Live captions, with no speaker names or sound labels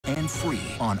and free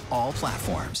on all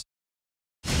platforms.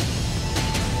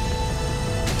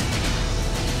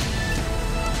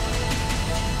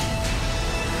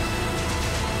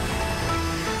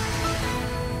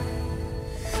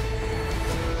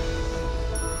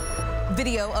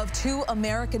 Video of 2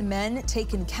 American men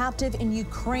taken captive in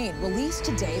Ukraine released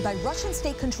today by Russian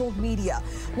state-controlled media.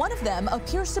 One of them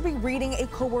appears to be reading a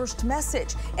coerced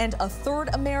message, and a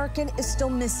 3rd American is still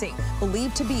missing,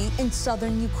 believed to be in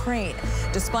southern Ukraine.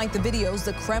 Despite the videos,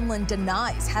 the Kremlin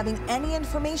denies having any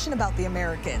information about the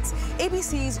Americans.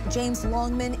 ABC's James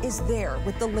Longman is there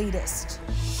with the latest.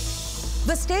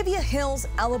 Vestavia Hills,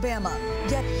 Alabama,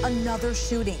 yet another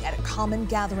shooting at a common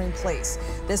gathering place.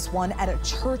 This one at a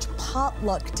church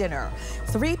potluck dinner.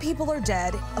 3 people are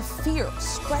dead, a fear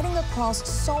spreading across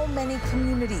so many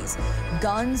communities.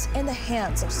 Guns in the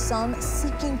hands of some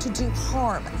seeking to do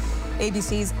harm.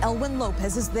 ABC's Elwin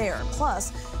Lopez is there.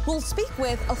 Plus, we'll speak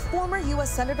with a former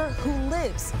U.S. Senator who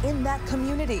lives in that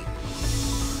community.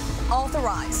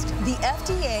 Authorized. The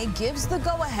FDA gives the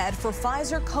go-ahead for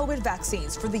Pfizer COVID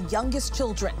vaccines for the youngest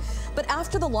children. But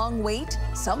after the long wait,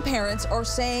 some parents are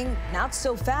saying not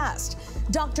so fast.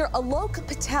 Dr. Alok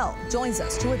Patel joins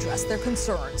us to address their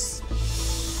concerns.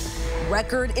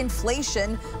 Record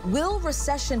inflation. Will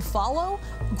recession follow?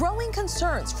 Growing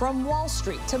concerns from Wall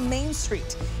Street to Main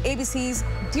Street. ABC's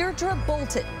Deirdre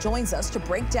Bolton joins us to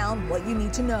break down what you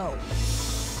need to know.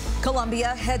 Colombia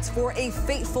heads for a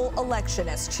fateful election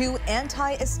as 2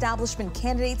 anti-establishment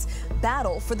candidates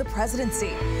battle for the presidency.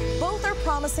 Both are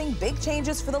promising big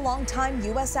changes for the longtime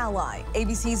U.S. ally.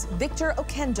 ABC's Victor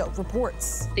Oquendo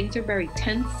reports. Things are very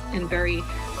tense and very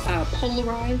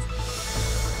polarized.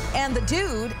 And the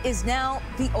dude is now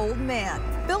the old man.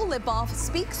 Bill Lipoff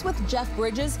speaks with Jeff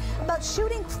Bridges about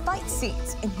shooting fight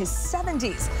scenes in his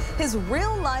 70s, his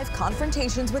real-life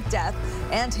confrontations with death,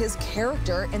 and his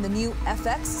character in the new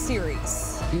FX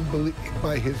series. He believes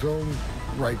by his own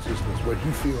righteousness, what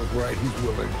he feels right, he's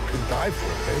willing to die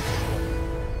for, basically.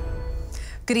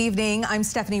 Good evening. I'm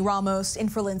Stephanie Ramos in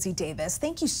for Lindsay Davis.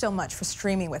 Thank you so much for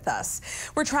streaming with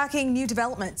us. We're tracking new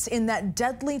developments in that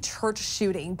deadly church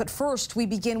shooting. But first, we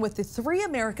begin with the 3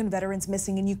 American veterans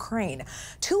missing in Ukraine.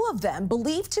 2 of them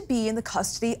believed to be in the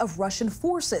custody of Russian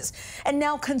forces, and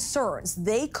now concerns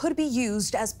they could be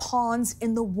used as pawns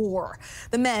in the war.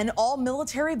 The men, all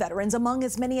military veterans, among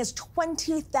as many as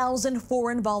 20,000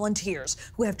 foreign volunteers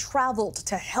who have traveled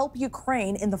to help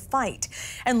Ukraine in the fight.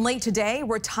 And late today,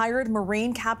 retired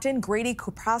Marine Captain Grady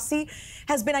Kuprasi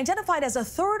has been identified as a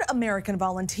 3rd American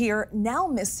volunteer now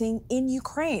missing in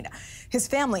Ukraine. His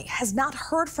family has not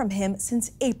heard from him since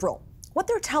April. What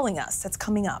they're telling us, that's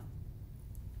coming up.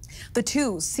 The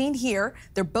 2 seen here,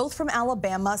 they're both from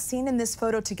Alabama, seen in this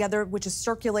photo together, which is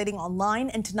circulating online.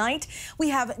 And tonight, we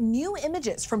have new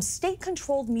images from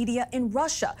state-controlled media in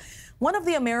Russia. One of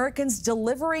the Americans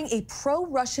delivering a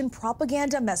pro-Russian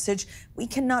propaganda message we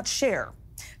cannot share.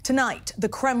 Tonight, the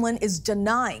Kremlin is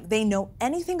denying they know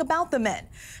anything about the men.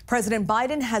 President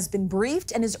Biden has been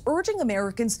briefed and is urging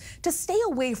Americans to stay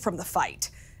away from the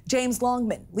fight. James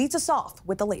Longman leads us off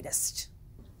with the latest.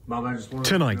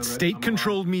 Tonight,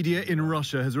 state-controlled media in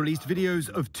Russia has released videos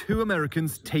of 2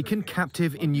 Americans taken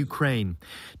captive in Ukraine.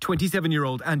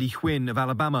 27-year-old Andy Huyn of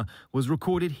Alabama was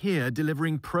recorded here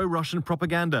delivering pro-Russian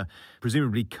propaganda,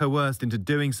 presumably coerced into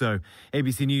doing so.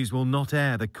 ABC News will not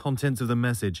air the contents of the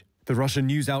message. The Russian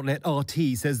news outlet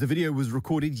RT says the video was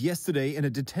recorded yesterday in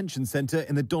a detention center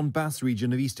in the Donbass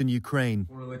region of eastern Ukraine.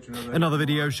 Another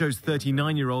video shows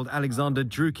 39-year-old Alexander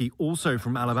Druki, also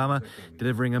from Alabama,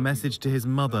 delivering a message to his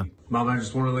mother. Mom, I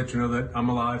just want to let you know that I'm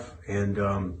alive, and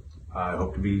I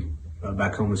hope to be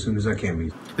back home as soon as I can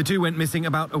be. The 2 went missing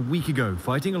about a week ago,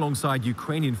 fighting alongside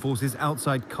Ukrainian forces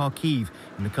outside Kharkiv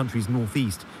in the country's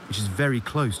northeast, which is very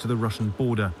close to the Russian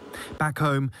border. Back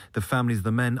home, the families of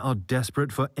the men are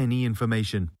desperate for any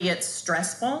information. It's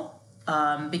stressful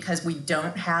because we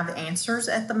don't have answers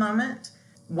at the moment.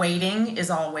 Waiting is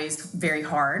always very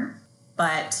hard,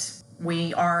 but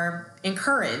we are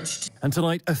encouraged. And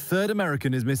tonight, a 3rd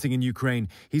American is missing in Ukraine.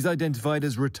 He's identified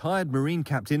as retired Marine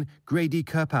Captain Grady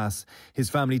Kuprasi. His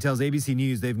family tells ABC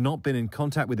News they've not been in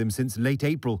contact with him since late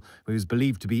April, where he was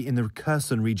believed to be in the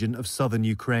Kherson region of southern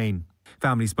Ukraine.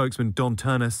 Family spokesman Don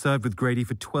Turner served with Grady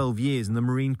for 12 years in the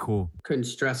Marine Corps. Couldn't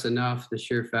stress enough the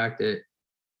sheer fact that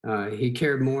he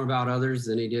cared more about others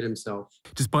than he did himself.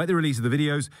 Despite the release of the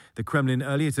videos, the Kremlin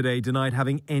earlier today denied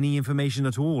having any information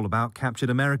at all about captured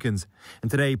Americans.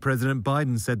 And today, President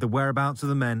Biden said the whereabouts of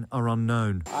the men are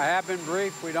unknown. I have been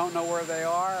briefed. We don't know where they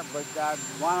are, but I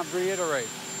want to reiterate,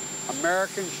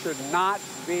 Americans should not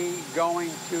be going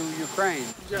to Ukraine.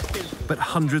 But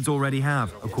hundreds already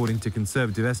have, according to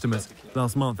conservative estimates.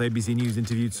 Last month, ABC News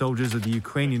interviewed soldiers of the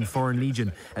Ukrainian Foreign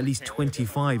Legion. At least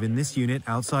 25 in this unit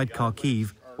outside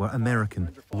Kharkiv were American.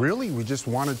 Really, we just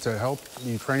wanted to help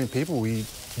the Ukrainian people. We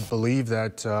believe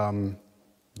that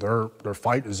their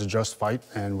fight is a just fight,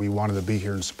 and we wanted to be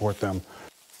here and support them.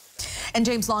 And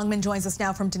James Longman joins us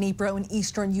now from Dnipro in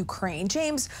eastern Ukraine.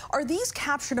 James, are these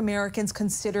captured Americans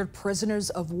considered prisoners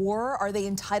of war? Are they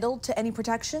entitled to any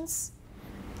protections?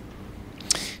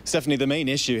 Stephanie, the main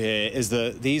issue here is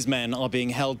that these men are being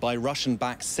held by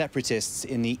Russian-backed separatists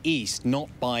in the east, not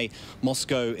by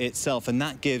Moscow itself, and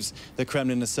that gives the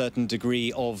Kremlin a certain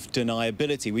degree of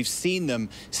deniability. We've seen them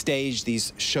stage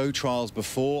these show trials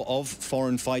before of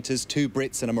foreign fighters. 2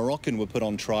 Brits and a Moroccan were put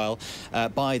on trial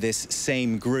by this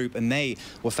same group, and they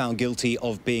were found guilty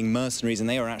of being mercenaries, and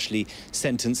they are actually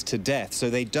sentenced to death. So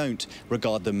they don't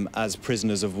regard them as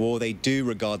prisoners of war. They do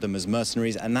regard them as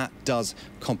mercenaries, and that does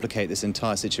complicate this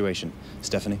entire situation.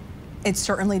 Stephanie? It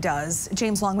certainly does.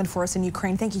 James Longman for us in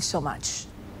Ukraine. Thank you so much.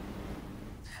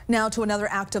 Now to another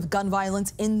act of gun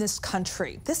violence in this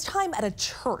country, this time at a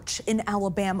church in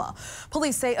Alabama.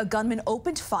 Police say a gunman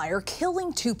opened fire,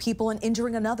 killing 2 people and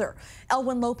injuring another.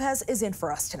 Elwin Lopez is in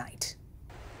for us tonight.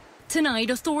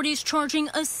 Tonight, authorities charging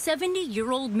a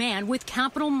 70-year-old man with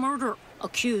capital murder,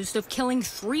 accused of killing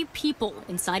 3 people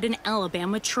inside an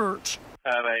Alabama church.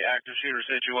 Have an active shooter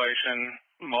situation.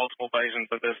 Multiple patients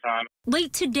at this time.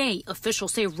 Late today,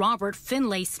 officials say Robert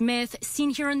Finlay Smith, seen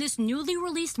here in this newly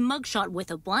released mugshot with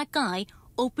a black eye,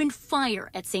 opened fire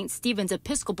at St. Stephen's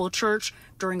Episcopal Church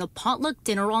during a potluck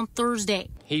dinner on Thursday.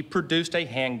 He produced a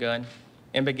handgun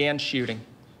and began shooting,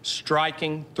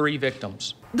 striking 3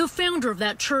 victims. The founder of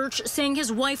that church saying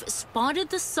his wife spotted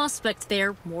the suspect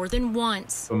there more than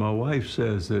once. My wife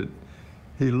says that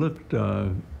he looked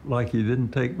like he didn't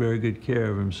take very good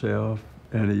care of himself,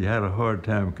 and he had a hard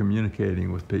time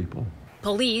communicating with people.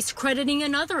 Police crediting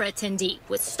another attendee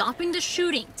with stopping the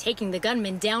shooting, taking the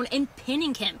gunman down and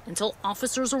pinning him until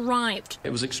officers arrived.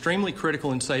 It was extremely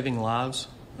critical in saving lives.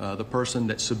 The person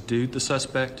that subdued the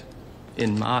suspect,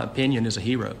 in my opinion, is a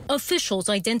hero. Officials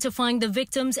identifying the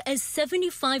victims as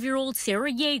 75-year-old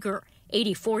Sarah Yeager,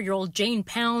 84-year-old Jane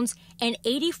Pounds, and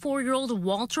 84-year-old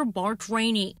Walter Bart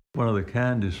Rainey. One of the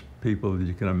kindest people that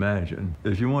you can imagine.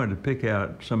 If you wanted to pick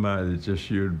out somebody that just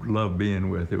you'd love being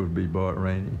with, it would be Bart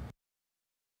Rainey.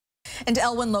 And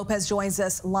Elwin Lopez joins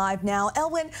us live now.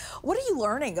 Elwin, what are you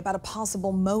learning about a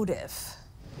possible motive?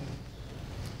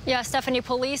 Yeah, Stephanie,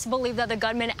 police believe that the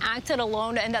gunman acted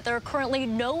alone and that there are currently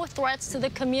no threats to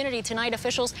the community. Tonight,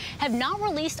 officials have not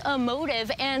released a motive.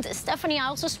 And Stephanie, I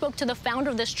also spoke to the founder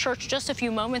of this church just a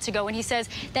few moments ago, and he says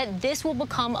that this will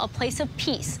become a place of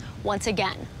peace once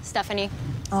again. Stephanie.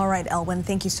 All right, Elwin,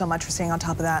 thank you so much for staying on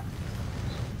top of that.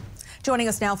 Joining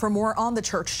us now for more on the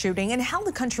church shooting and how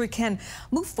the country can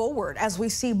move forward as we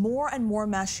see more and more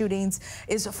mass shootings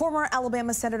is former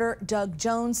Alabama Senator Doug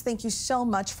Jones. Thank you so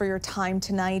much for your time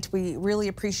tonight. We really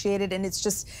appreciate it. And it's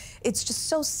just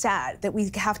so sad that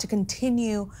we have to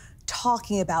continue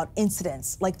talking about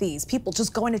incidents like these. People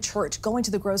just going to church, going to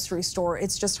the grocery store.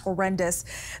 It's just horrendous.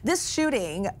 This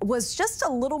shooting was just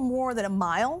a little more than a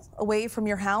mile away from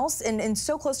your house and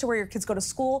so close to where your kids go to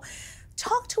school.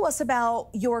 Talk to us about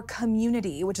your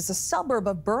community, which is a suburb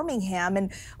of Birmingham,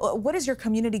 and what is your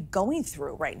community going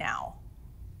through right now?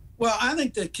 Well, I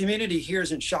think the community here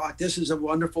is in shock. This is a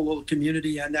wonderful little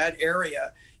community, and that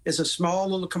area is a small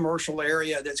little commercial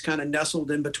area that's kind of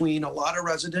nestled in between a lot of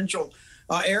residential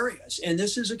areas. And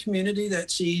this is a community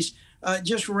that sees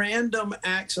just random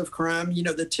acts of crime, you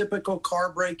know, the typical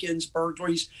car break-ins,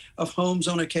 burglaries of homes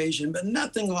on occasion, but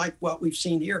nothing like what we've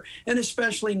seen here, and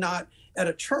especially not at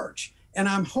a church. And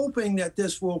I'm hoping that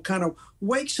this will kind of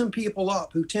wake some people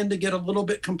up who tend to get a little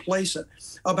bit complacent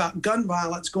about gun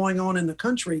violence going on in the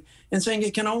country and saying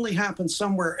it can only happen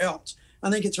somewhere else. I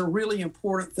think it's a really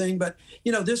important thing. But,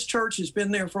 you know, this church has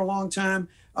been there for a long time.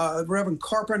 Reverend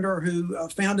Carpenter, who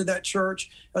founded that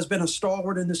church, has been a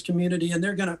stalwart in this community, and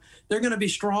they're gonna be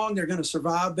strong. They're gonna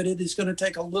survive, but it is going to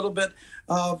take a little bit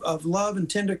of love and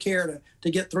tender care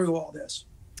to get through all this.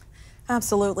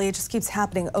 Absolutely. It just keeps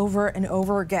happening over and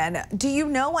over again. Do you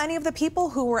know any of the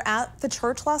people who were at the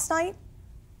church last night?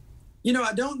 You know,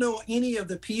 I don't know any of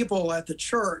the people at the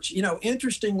church. You know,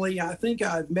 interestingly, I think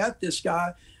I've met this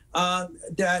guy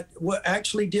that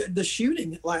actually did the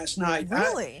shooting last night.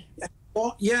 Really?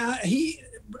 Well, yeah, he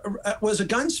was a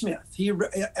gunsmith. He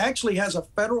actually has a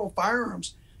federal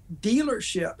firearms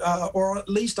dealership or at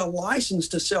least a license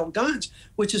to sell guns,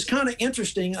 which is kind of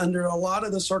interesting under a lot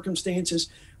of the circumstances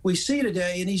we see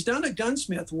today. And he's done a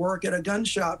gunsmith work at a gun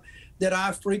shop that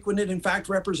I frequented, in fact,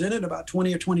 represented about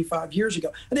 20 or 25 years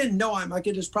ago. I didn't know him. I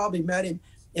could just probably met him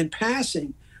in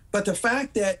passing. But the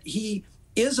fact that he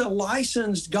is a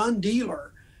licensed gun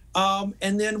dealer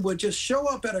and then would just show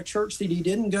up at a church that he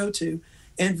didn't go to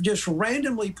and just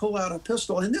randomly pull out a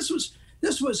pistol. And this was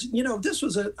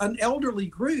an elderly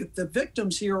group. The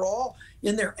victims here are all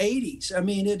in their 80s. I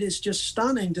mean, it is just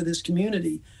stunning to this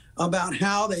community about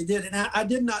how they did it. And I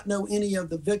did not know any of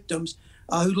the victims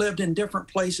who lived in different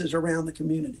places around the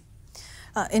community.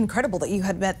 Incredible that you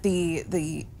had met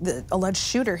the alleged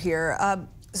shooter here.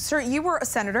 Sir, you were a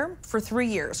senator for 3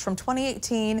 years, from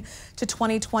 2018 to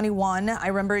 2021. I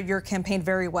remember your campaign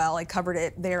very well. I covered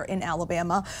it there in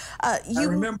Alabama. I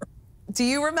remember. Do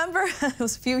you remember? It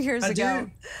was a few years ago.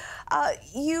 Do.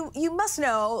 You must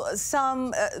know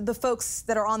the folks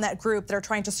that are on that group that are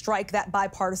trying to strike that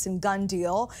bipartisan gun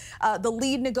deal. The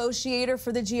lead negotiator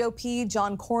for the GOP,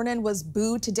 John Cornyn, was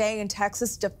booed today in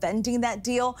Texas defending that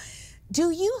deal.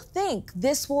 Do you think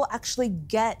this will actually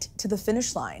get to the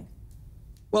finish line?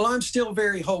 Well, I'm still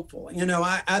very hopeful. You know,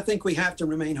 I think we have to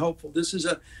remain hopeful. This is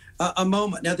a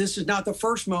moment. Now, this is not the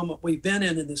first moment we've been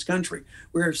in this country.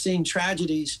 We're seeing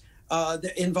tragedies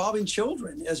involving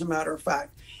children, as a matter of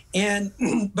fact.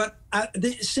 But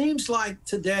it seems like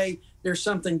today there's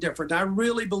something different. I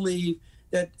really believe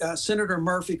that Senator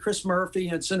Murphy, Chris Murphy,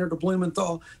 and Senator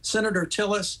Blumenthal, Senator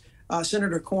Tillis,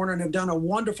 Senator Cornyn have done a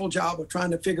wonderful job of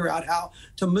trying to figure out how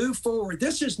to move forward.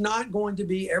 This is not going to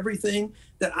be everything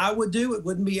that I would do. It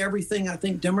wouldn't be everything I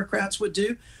think Democrats would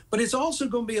do, but it's also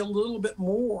going to be a little bit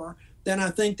more than I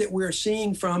think that we're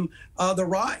seeing from the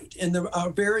right and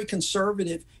the very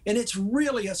conservative. And it's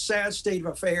really a sad state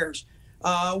of affairs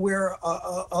where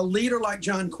a leader like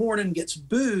John Cornyn gets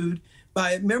booed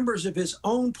by members of his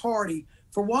own party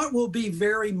for what will be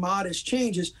very modest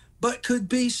changes, but could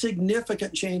be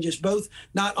significant changes, both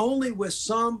not only with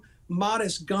some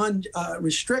modest gun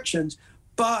restrictions,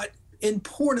 but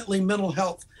importantly, mental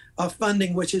health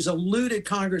funding, which has eluded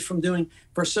Congress from doing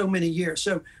for so many years.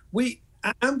 So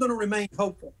I'm going to remain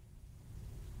hopeful.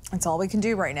 That's all we can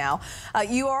do right now.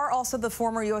 You are also the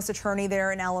former U.S. attorney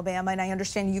there in Alabama, and I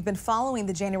understand you've been following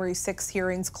the January 6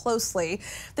 hearings closely.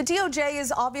 The DOJ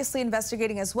is obviously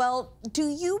investigating as well. Do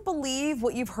you believe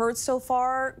what you've heard so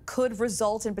far could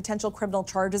result in potential criminal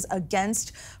charges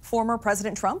against former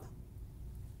President Trump?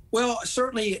 Well,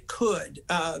 certainly it could,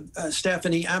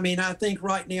 Stephanie. I mean, I think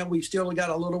right now we've still got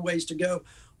a little ways to go.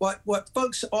 What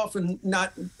folks often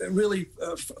not really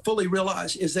fully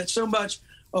realize is that so much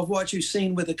of what you've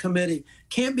seen with the committee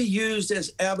can be used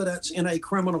as evidence in a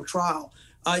criminal trial.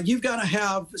 You've got to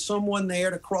have someone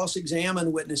there to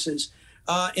cross-examine witnesses.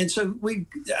 And so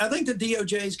I think the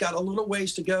DOJ's got a little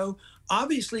ways to go.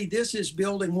 Obviously, this is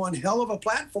building one hell of a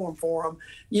platform for them,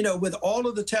 you know, with all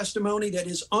of the testimony that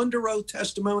is under oath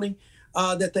testimony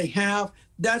that they have.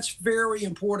 That's very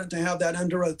important to have that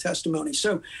under oath testimony.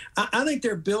 So I think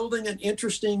they're building an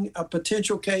interesting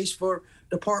potential case for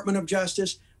Department of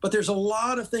Justice. But there's a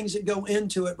lot of things that go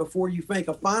into it before you make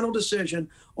a final decision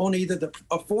on either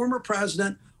a former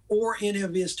president or any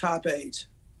of his top aides.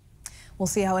 We'll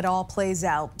see how it all plays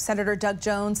out. Senator Doug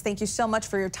Jones, thank you so much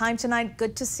for your time tonight.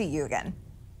 Good to see you again.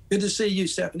 Good to see you,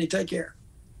 Stephanie. Take care.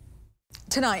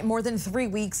 Tonight, more than 3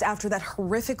 weeks after that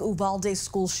horrific Uvalde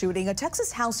school shooting, a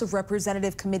Texas House of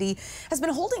Representatives committee has been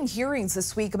holding hearings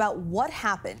this week about what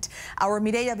happened. Our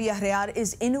Mireya Villarreal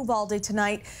is in Uvalde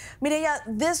tonight. Mireya,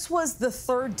 this was the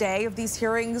third day of these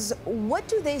hearings. What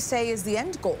do they say is the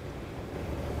end goal?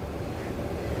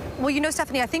 Well, you know,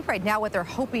 Stephanie, I think right now what they're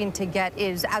hoping to get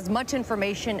is as much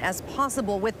information as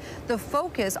possible, with the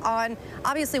focus on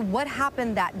obviously what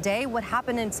happened that day, what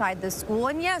happened inside the school,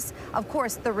 and yes, of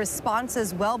course, the response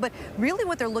as well. But really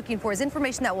what they're looking for is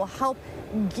information that will help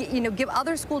give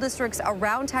other school districts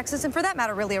around Texas, and for that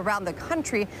matter, really around the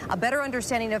country, a better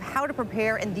understanding of how to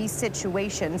prepare in these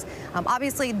situations.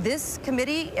 Obviously, this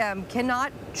committee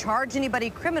cannot charge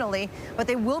anybody criminally, but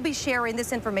they will be sharing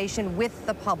this information with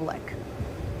the public.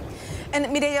 And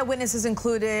Mireya, witnesses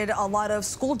included a lot of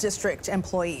school district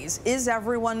employees. Is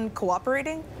everyone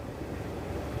cooperating?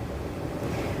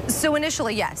 So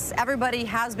initially, yes, everybody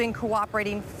has been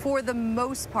cooperating for the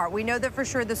most part. We know that for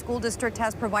sure the school district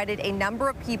has provided a number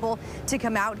of people to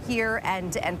come out here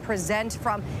and present,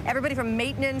 from everybody from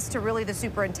maintenance to really the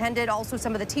superintendent. Also,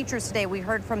 some of the teachers today, we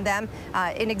heard from them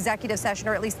in executive session,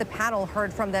 or at least the panel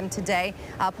heard from them today.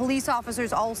 Police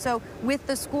officers also with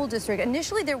the school district.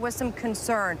 Initially, there was some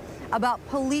concern about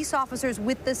police officers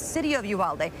with the city of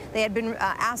Uvalde. They had been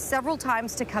asked several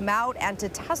times to come out and to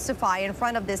testify in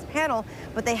front of this panel,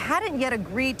 but they hadn't yet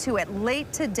agreed to it.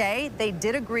 Late today, they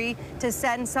did agree to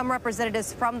send some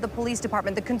representatives from the police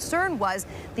department. The concern was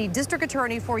the district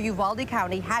attorney for Uvalde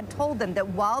County had told them that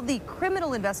while the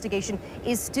criminal investigation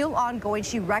is still ongoing,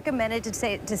 she recommended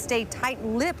to stay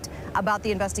tight-lipped about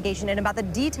the investigation and about the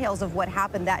details of what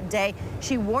happened that day.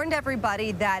 She warned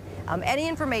everybody that any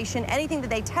information, anything that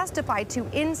they testified to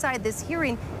inside this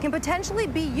hearing can potentially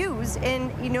be used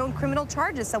in, criminal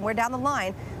charges somewhere down the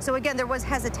line. So again, there was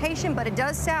hesitation, but it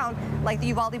does sound like the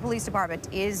Uvalde Police Department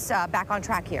is back on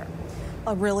track here.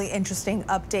 A really interesting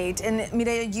update. And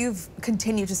Mireya, you've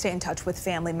continued to stay in touch with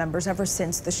family members ever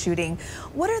since the shooting.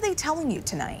 What are they telling you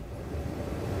tonight?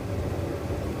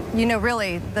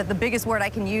 Really, the biggest word I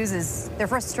can use is they're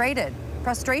frustrated.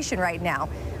 Frustration right now.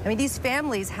 I mean, these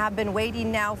families have been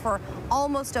waiting now for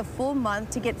almost a full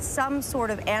month to get some sort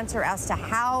of answer as to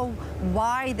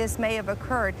why this may have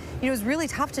occurred. It was really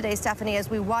tough today, Stephanie, as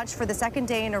we watched for the second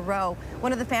day in a row,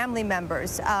 one of the family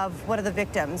members of one of the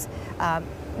victims,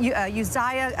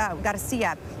 Uzziah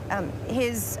Garcia,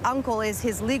 his uncle is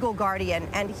his legal guardian,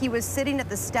 and he was sitting at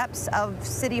the steps of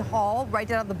City Hall, right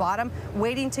down at the bottom,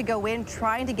 waiting to go in,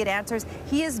 trying to get answers.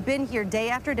 He has been here day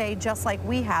after day, just like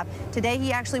we have. Today,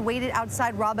 he actually waited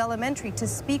outside Robb Elementary to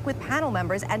speak with panel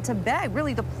members and to beg,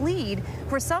 really to plead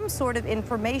for some sort of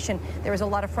information. There is a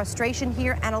lot of frustration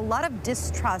here and a lot of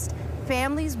distrust.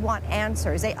 Families want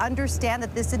answers. They understand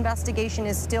that this investigation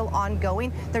is still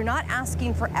ongoing. They're not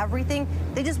asking for everything.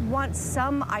 They just want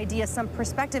some idea, some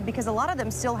perspective, because a lot of them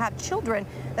still have children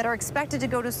that are expected to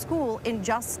go to school in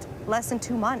just less than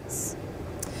 2 months.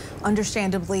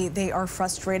 Understandably, they are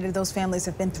frustrated. Those families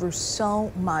have been through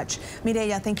so much.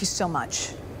 Mireya, thank you so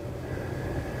much.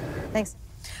 Thanks.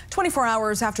 24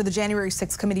 hours after the January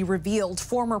 6th committee revealed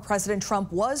former President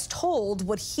Trump was told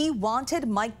what he wanted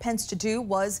Mike Pence to do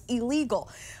was illegal.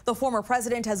 The former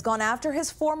president has gone after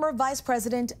his former vice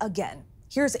president again.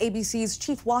 Here's ABC's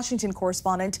chief Washington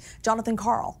correspondent, Jonathan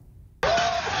Karl.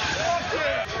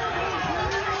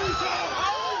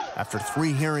 After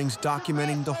 3 hearings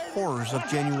documenting the horrors of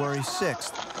January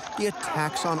 6th, the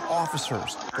attacks on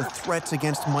officers, the threats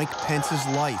against Mike Pence's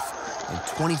life, and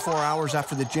 24 hours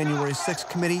after the January 6th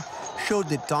committee showed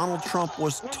that Donald Trump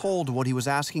was told what he was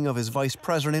asking of his vice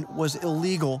president was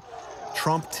illegal,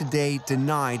 Trump today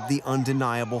denied the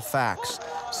undeniable facts,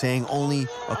 saying only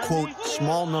a, quote,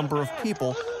 small number of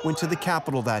people went to the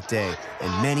Capitol that day,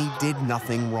 and many did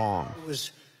nothing wrong. It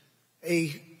was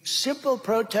a simple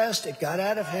protest. It got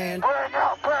out of hand.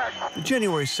 The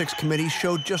January 6th committee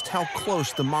showed just how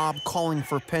close the mob calling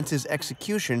for Pence's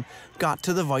execution got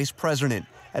to the vice president,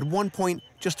 at one point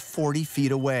just 40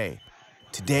 feet away.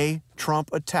 Today, Trump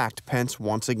attacked Pence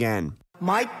once again.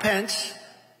 Mike Pence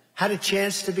had a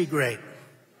chance to be great.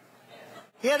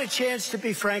 He had a chance to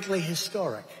be, frankly,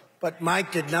 historic. But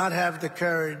Mike did not have the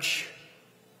courage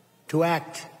to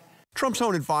act. Trump's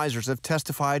own advisors have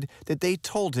testified that they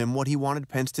told him what he wanted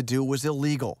Pence to do was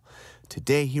illegal.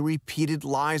 Today, he repeated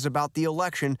lies about the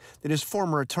election that his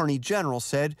former attorney general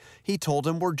said he told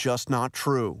him were just not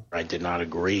true. I did not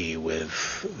agree with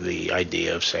the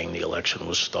idea of saying the election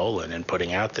was stolen and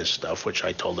putting out this stuff, which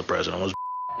I told the president was.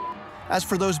 As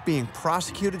for those being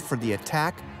prosecuted for the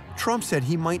attack, Trump said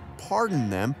he might pardon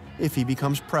them if he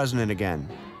becomes president again.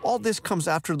 All this comes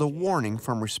after the warning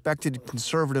from respected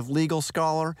conservative legal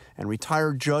scholar and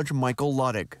retired Judge Michael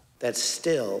Luttig. That's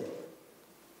still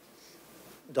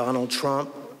Donald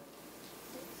Trump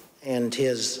and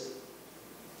his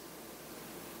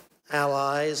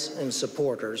allies and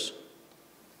supporters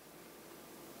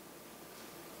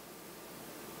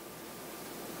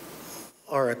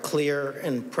are a clear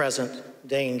and present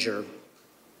danger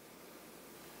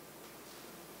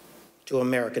to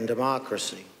American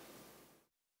democracy.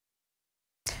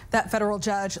 That federal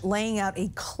judge laying out a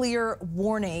clear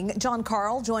warning. John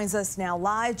Karl joins us now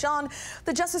live. John,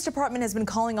 the Justice Department has been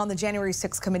calling on the January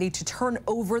 6th committee to turn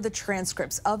over the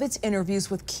transcripts of its interviews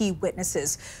with key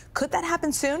witnesses. Could that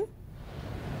happen soon?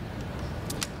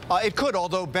 It could,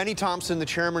 although Benny Thompson, the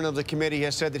chairman of the committee,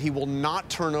 has said that he will not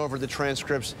turn over the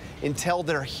transcripts until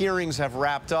their hearings have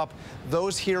wrapped up.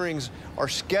 Those hearings are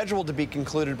scheduled to be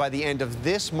concluded by the end of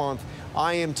this month.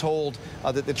 I am told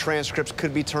that the transcripts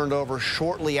could be turned over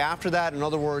shortly after that. In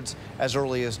other words, as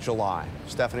early as July.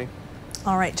 Stephanie?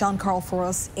 All right, John Carl for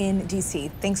us in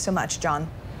D.C. Thanks so much, John.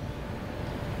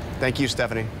 Thank you,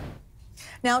 Stephanie.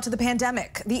 Now to the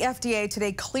pandemic. The FDA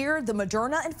today cleared the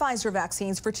Moderna and Pfizer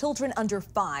vaccines for children under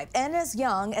 5 and as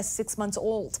young as 6 months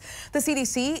old. The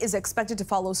CDC is expected to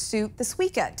follow suit this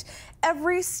weekend.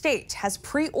 Every state has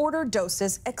pre-ordered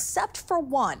doses except for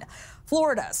one.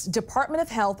 Florida's Department of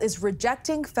Health is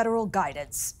rejecting federal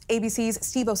guidance. ABC's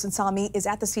Steve Osunsami is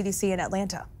at the CDC in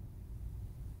Atlanta.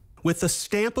 With the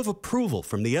stamp of approval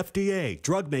from the FDA,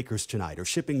 drug makers tonight are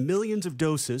shipping millions of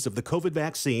doses of the COVID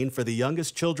vaccine for the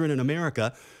youngest children in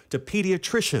America to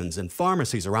pediatricians and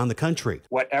pharmacies around the country.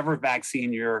 Whatever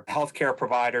vaccine your healthcare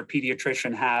provider,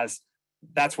 pediatrician has,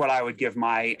 that's what I would give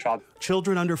my child.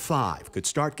 Children under 5 could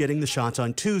start getting the shots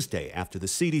on Tuesday after the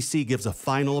CDC gives a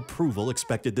final approval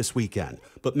expected this weekend.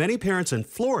 But many parents in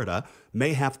Florida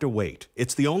may have to wait.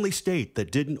 It's the only state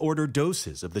that didn't order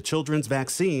doses of the children's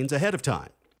vaccines ahead of time.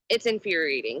 It's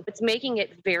infuriating. It's making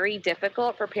it very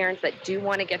difficult for parents that do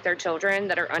want to get their children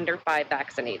that are under 5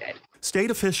 vaccinated. State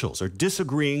officials are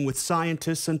disagreeing with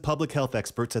scientists and public health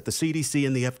experts at the CDC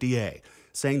and the FDA,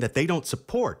 saying that they don't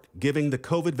support giving the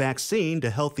COVID vaccine to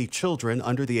healthy children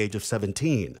under the age of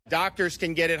 17. Doctors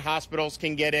can get it, hospitals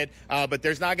can get it, but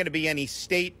there's not going to be any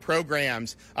state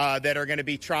programs that are going to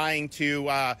be trying to,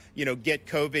 get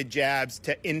COVID jabs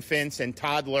to infants and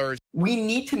toddlers. We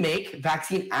need to make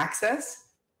vaccine access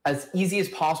as easy as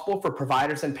possible for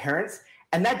providers and parents,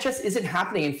 and that just isn't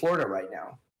happening in Florida right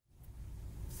now.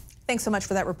 Thanks so much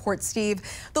for that report, Steve.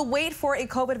 The wait for a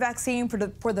COVID vaccine for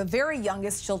the very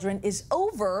youngest children is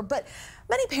over, but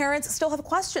many parents still have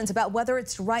questions about whether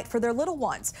it's right for their little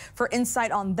ones. For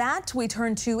insight on that, we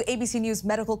turn to ABC News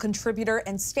medical contributor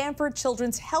and Stanford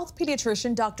Children's Health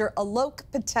pediatrician, Dr. Alok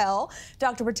Patel.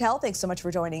 Dr. Patel, thanks so much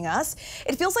for joining us.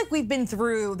 It feels like we've been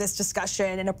through this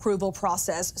discussion and approval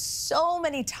process so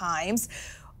many times.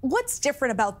 What's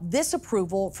different about this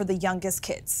approval for the youngest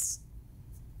kids?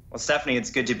 Well, Stephanie,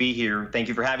 it's good to be here. Thank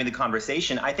you for having the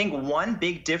conversation. I think one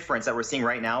big difference that we're seeing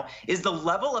right now is the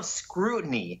level of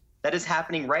scrutiny that is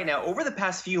happening right now over the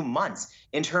past few months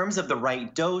in terms of the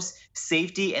right dose,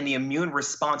 safety, and the immune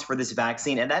response for this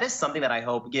vaccine. And that is something that I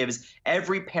hope gives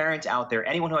every parent out there,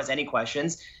 anyone who has any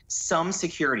questions, some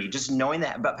security, just knowing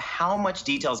that about how much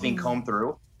detail is being combed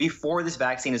through before this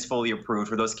vaccine is fully approved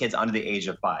for those kids under the age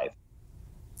of 5.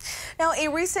 Now, a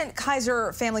recent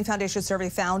Kaiser Family Foundation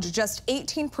survey found just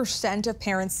 18% of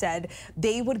parents said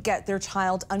they would get their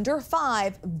child under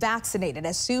 5 vaccinated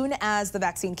as soon as the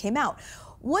vaccine came out.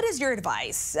 What is your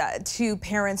advice to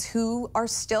parents who are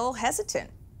still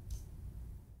hesitant?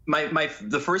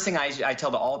 The first thing I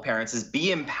tell to all parents is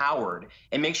be empowered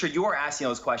and make sure you are asking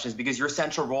those questions, because your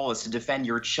central role is to defend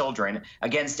your children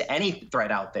against any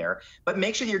threat out there. But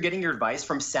make sure that you're getting your advice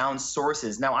from sound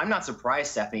sources. Now, I'm not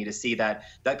surprised, Stephanie, to see that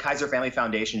Kaiser Family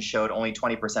Foundation showed only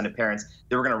 20% of parents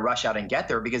that were going to rush out and get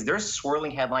there, because there's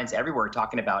swirling headlines everywhere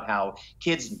talking about how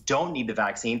kids don't need the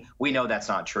vaccine. We know that's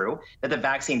not true, that the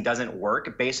vaccine doesn't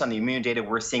work. Based on the immune data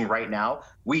we're seeing right now,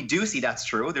 we do see that's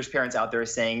true. There's parents out there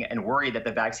saying and worried that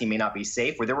the vaccine may not be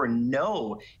safe, where there were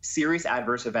no serious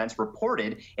adverse events reported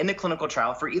in the clinical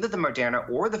trial for either the Moderna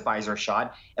or the Pfizer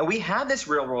shot. And we have this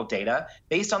real world data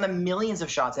based on the millions of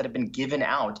shots that have been given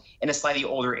out in a slightly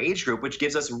older age group, which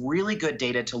gives us really good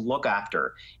data to look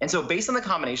after. And so based on the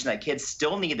combination that kids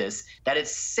still need this, that it's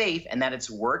safe and that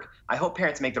it's work, I hope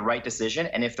parents make the right decision.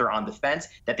 And if they're on the fence,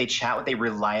 that they chat with a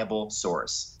reliable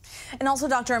source. And also,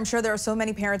 doctor, I'm sure there are so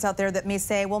many parents out there that may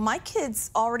say, well, my kids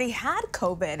already had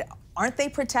COVID. Aren't they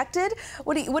protected?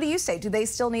 What do you say? Do they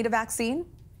still need a vaccine?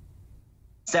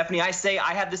 Stephanie, I say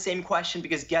I have the same question,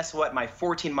 because guess what? My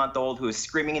 14-month-old who is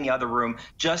screaming in the other room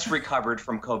just recovered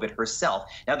from COVID herself.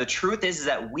 Now, the truth is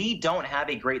that we don't have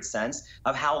a great sense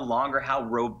of how long or how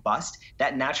robust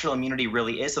that natural immunity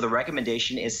really is. So the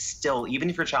recommendation is still, even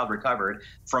if your child recovered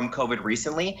from COVID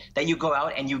recently, that you go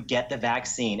out and you get the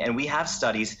vaccine. And we have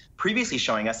studies previously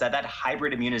showing us that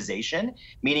hybrid immunization,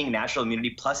 meaning natural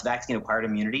immunity plus vaccine-acquired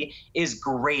immunity, is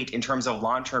great in terms of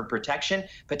long-term protection,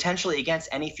 potentially against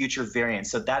any future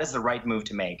variants. So that is the right move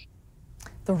to make.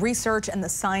 The research and the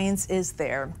science is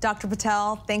there. Dr.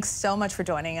 Patel, thanks so much for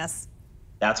joining us.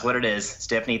 That's what it is.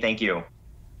 Stephanie, thank you.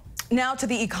 Now to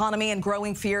the economy and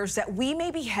growing fears that we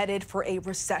may be headed for a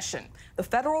recession. The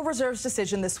Federal Reserve's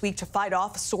decision this week to fight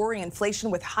off soaring inflation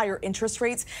with higher interest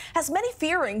rates has many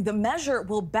fearing the measure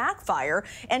will backfire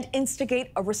and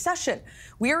instigate a recession.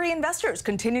 Weary investors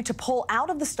continue to pull out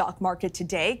of the stock market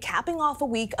today, capping off a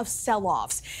week of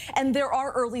sell-offs. And there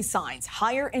are early signs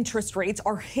higher interest rates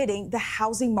are hitting the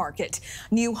housing market.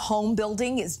 New home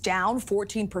building is down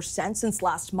 14% since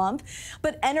last month,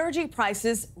 but energy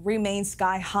prices remain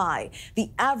sky high. The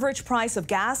average price of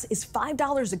gas is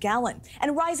 $5 a gallon,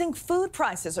 and rising food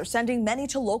prices are sending many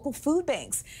to local food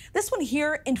banks. This one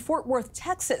here in Fort Worth,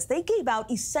 Texas, they gave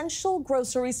out essential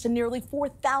groceries to nearly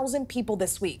 4,000 people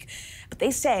this week. But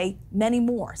they say many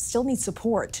more still need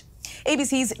support.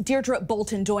 ABC's Deirdre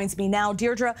Bolton joins me now.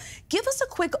 Deirdre, give us a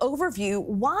quick overview.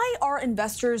 Why are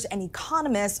investors and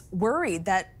economists worried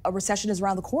that a recession is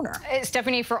around the corner?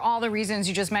 Stephanie, for all the reasons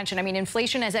you just mentioned. I mean,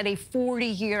 inflation is at a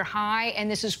 40-year high, and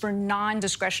this is for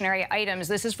non-discretionary items.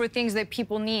 This is for things that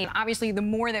people need. Obviously, the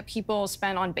more that people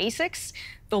spend on basics,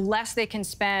 the less they can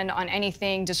spend on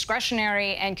anything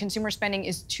discretionary, and consumer spending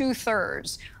is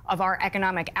 2/3 of our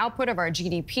economic output, of our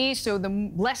GDP. So the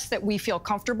less that we feel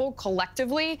comfortable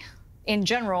collectively, in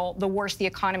general, the worse the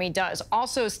economy does.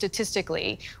 Also,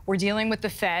 statistically, we're dealing with the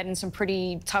Fed and some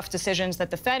pretty tough decisions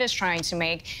that the Fed is trying to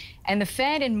make. And the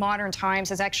Fed in modern times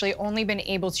has actually only been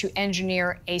able to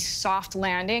engineer a soft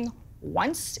landing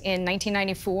once in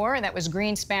 1994. That was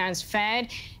Greenspan's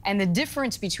Fed. And the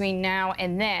difference between now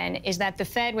and then is that the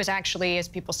Fed was actually, as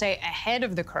people say, ahead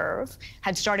of the curve,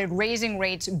 had started raising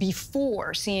rates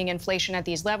before seeing inflation at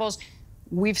these levels.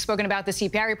 We've spoken about the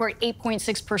CPI report,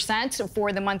 8.6%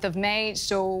 for the month of May.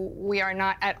 So we are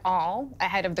not at all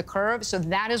ahead of the curve. So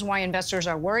that is why investors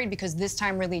are worried, because this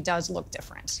time really does look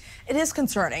different. It is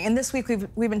concerning. And this week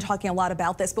we've been talking a lot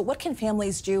about this. But what can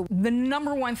families do? The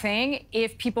number one thing,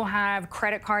 if people have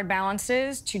credit card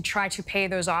balances, to try to pay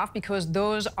those off, because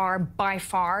those are by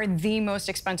far the most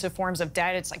expensive forms of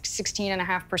debt. It's like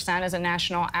 16.5% as a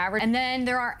national average. And then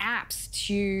there are apps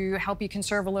to help you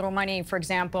conserve a little money. For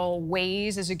example, Waze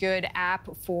is a good app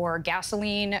for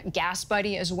gasoline, Gas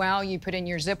Buddy as well. You put in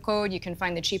your zip code, you can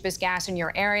find the cheapest gas in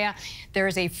your area. There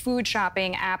is a food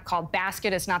shopping app called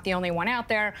Basket. It's not the only one out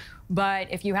there, but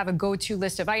if you have a go-to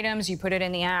list of items, you put it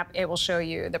in the app, it will show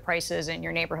you the prices in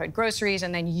your neighborhood groceries,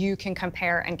 and then you can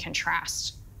compare and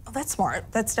contrast. Oh, that's smart.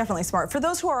 That's definitely smart. For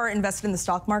those who are invested in the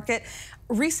stock market,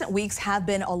 recent weeks have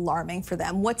been alarming for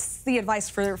them. What's the advice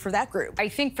for that group? I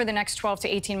think for the next 12 to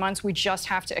 18 months, we just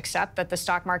have to accept that the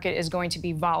stock market is going to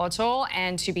be volatile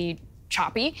and to be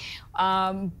choppy.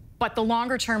 But the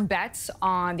longer-term bets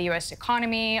on the U.S.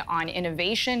 economy, on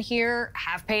innovation here,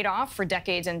 have paid off for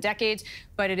decades and decades.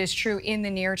 But it is true in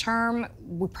the near term,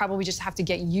 we probably just have to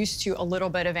get used to a little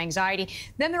bit of anxiety.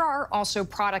 Then there are also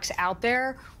products out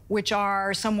there which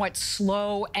are somewhat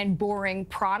slow and boring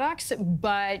products,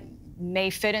 but may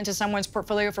fit into someone's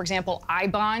portfolio. For example,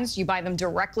 I-bonds, you buy them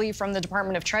directly from the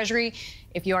Department of Treasury.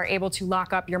 If you are able to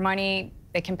lock up your money,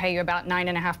 they can pay you about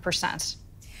 9.5%.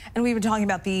 And we've been talking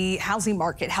about the housing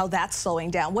market, how that's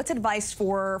slowing down. What's advice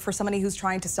for somebody who's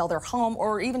trying to sell their home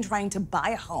or even trying to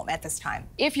buy a home at this time?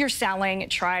 If you're selling,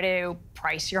 try to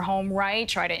price your home right,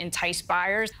 try to entice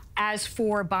buyers. As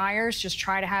for buyers, just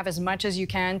try to have as much as you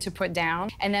can to put down.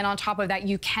 And then on top of that,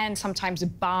 you can sometimes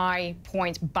buy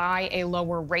points, buy a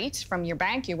lower rate from your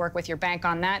bank. You work with your bank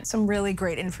on that. Some really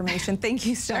great information. Thank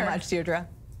you so much, Deirdre.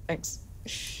 Thanks.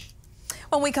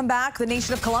 When we come back, the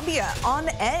nation of Colombia on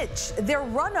edge. Their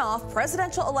runoff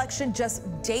presidential election just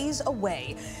days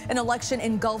away. An election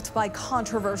engulfed by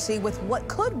controversy with what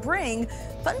could bring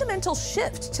fundamental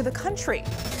shift to the country.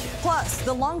 Plus,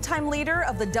 the longtime leader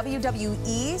of the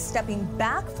WWE stepping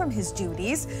back from his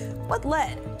duties. What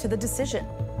led to the decision?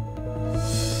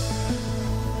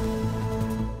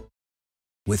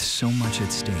 With so much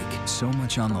at stake, so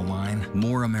much on the line,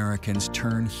 more Americans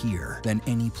turn here than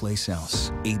any place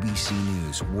else. ABC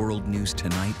News World News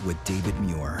Tonight with David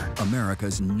Muir,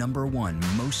 America's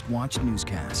 #1 most watched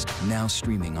newscast, now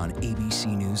streaming on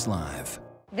ABC News Live.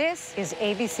 This is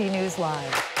ABC News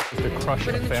Live. The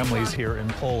crushing of families here in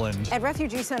Poland. At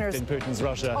refugee centers. In Putin's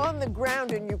Russia. On the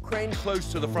ground in Ukraine.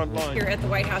 Close to the front line. Here at the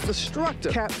White House.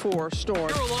 Destructive Cat 4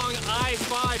 storm. Here along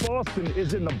I-5. Boston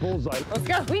is in the bullseye. Let's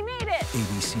go. We made it.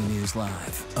 ABC News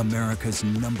Live, America's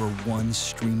 #1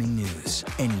 streaming news.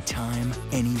 Anytime,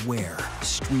 anywhere.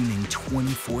 Streaming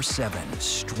 24/7,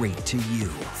 straight to you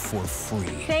for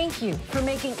free. Thank you for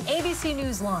making ABC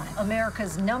News Live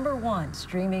America's #1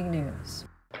 streaming news.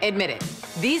 Admit it,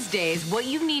 these days, what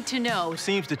you need to know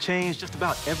seems to change just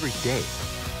about every day.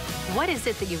 What is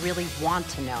it that you really want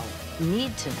to know?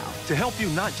 need to know. To help you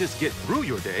not just get through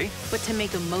your day, but to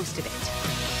make the most of it.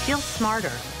 Feel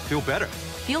smarter. feel better.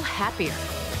 Feel happier.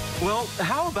 Well,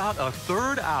 how about a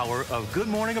third hour of Good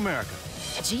Morning America?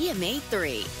 GMA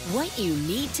 3, what you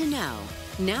need to know.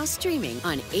 Now streaming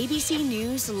on ABC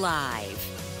News Live.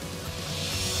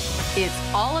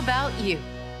 It's all about you.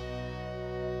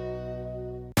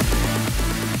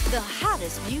 The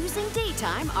hottest views in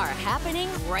daytime are happening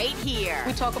right here.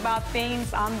 We talk about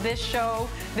things on this show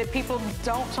that people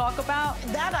don't talk about.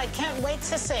 That I can't wait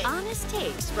to see. Honest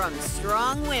takes from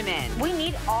strong women. We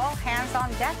need all hands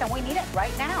on deck, and we need it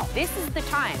right now. This is the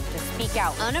time to speak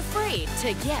out. Unafraid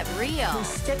to get real. We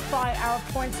stick by our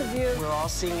points of view. We're all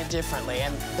seeing it differently,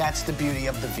 and that's the beauty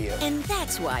of The View. And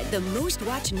that's why the most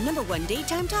watched #1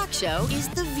 daytime talk show is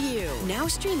The View. Now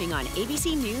streaming on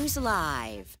ABC News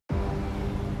Live.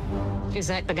 Is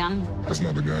that the gun? That's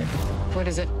not the gun. What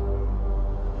is it?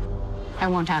 I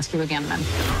won't ask you again then.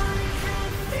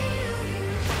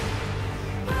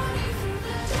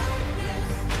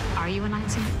 Are you a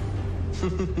Nazi?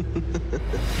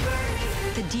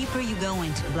 The deeper you go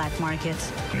into the black market,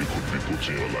 you could be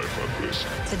putting your life at risk.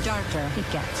 the darker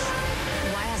it gets.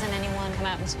 Why hasn't anyone come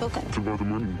out and spoken? It's about the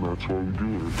money. That's why we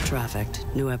do it. Trafficked.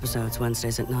 New episodes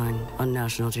Wednesdays at 9 on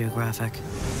National Geographic.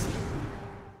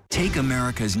 Take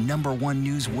America's #1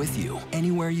 news with you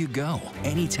anywhere you go,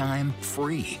 anytime,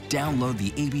 free. Download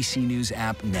the ABC News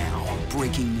app now.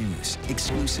 Breaking news,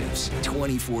 exclusives,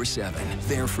 24/7.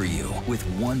 There for you with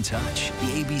one touch.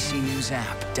 The ABC News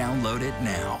app. Download it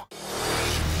now.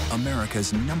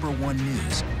 America's #1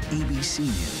 news, ABC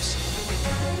News.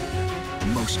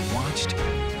 Most watched,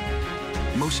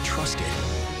 most trusted,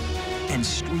 and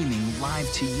streaming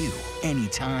live to you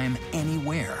anytime,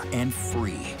 anywhere, and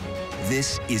free.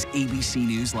 This is ABC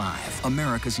News Live,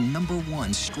 America's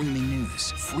 #1 streaming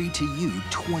news. Free to you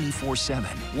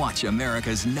 24/7. Watch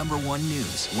America's #1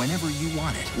 news whenever you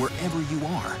want it, wherever you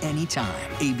are,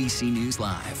 anytime. ABC News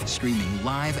Live, streaming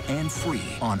live and free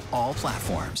on all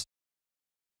platforms.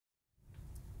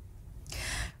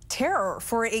 Terror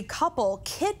for a couple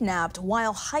kidnapped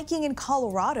while hiking in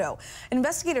Colorado.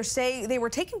 Investigators say they were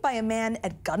taken by a man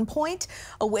at gunpoint.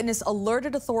 A witness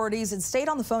alerted authorities and stayed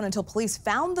on the phone until police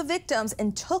found the victims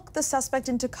and took the suspect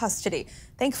into custody.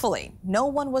 Thankfully, no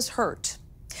one was hurt.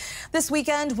 This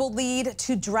weekend will lead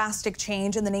to drastic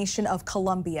change in the nation of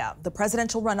Colombia. The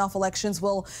presidential runoff elections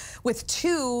will, with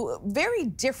two very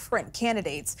different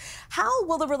candidates. How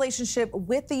will the relationship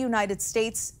with the United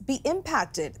States be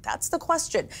impacted? That's the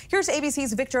question. Here's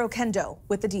ABC's Victor Oquendo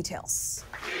with the details.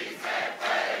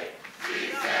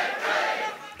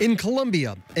 In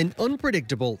Colombia, an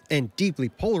unpredictable and deeply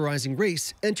polarizing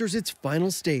race enters its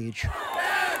final stage.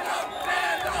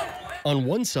 On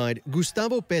one side,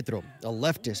 Gustavo Petro, a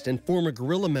leftist and former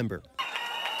guerrilla member.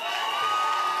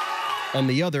 On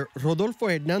the other, Rodolfo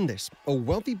Hernandez, a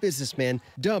wealthy businessman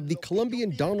dubbed the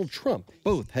Colombian Donald Trump,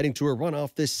 both heading to a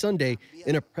runoff this Sunday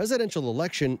in a presidential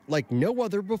election like no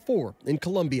other before in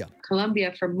Colombia.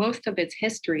 Colombia, for most of its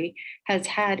history, has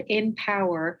had in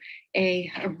power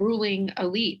a ruling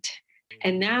elite.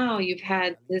 And now you've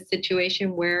had this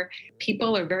situation where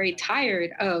people are very tired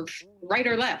of right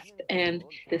or left. And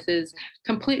this is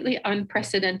completely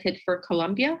unprecedented for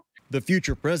Colombia. The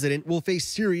future president will face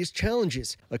serious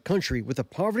challenges, a country with a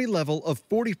poverty level of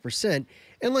 40%,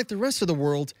 and like the rest of the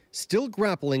world, still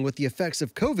grappling with the effects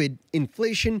of COVID,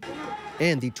 inflation,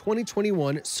 and the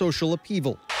 2021 social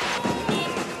upheaval.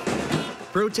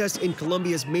 Protests in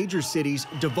Colombia's major cities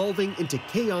devolving into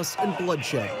chaos and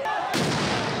bloodshed.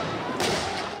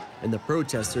 And the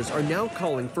protesters are now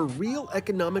calling for real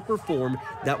economic reform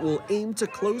that will aim to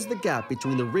close the gap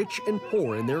between the rich and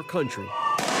poor in their country.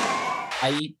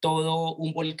 Hay todo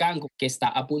un volcán que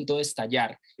está a punto de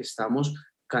estallar. Estamos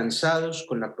cansados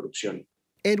con la corrupción.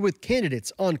 And with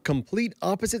candidates on complete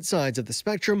opposite sides of the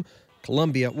spectrum,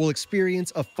 Colombia will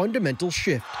experience a fundamental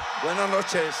shift. Buenas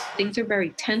noches. Things are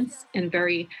very tense and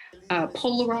very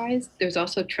polarized. There's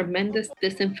also tremendous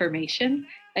disinformation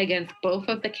against both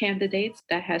of the candidates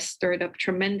that has stirred up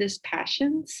tremendous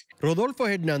passions. Rodolfo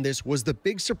Hernandez was the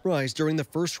big surprise during the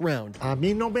first round. A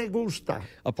mí no me gusta.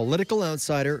 A political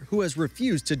outsider who has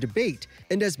refused to debate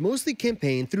and has mostly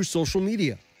campaigned through social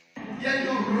media.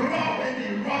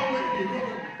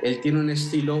 Él tiene un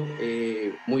estilo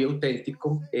muy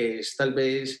auténtico, tal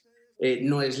vez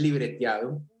no es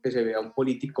libreteado, que se vea un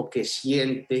político que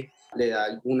siente, le da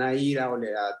alguna ira o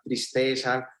le da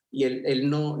tristeza, y él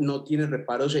no tiene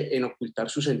reparos en ocultar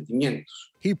sus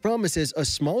sentimientos. He promises a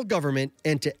small government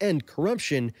and to end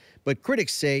corruption, but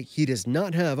critics say he does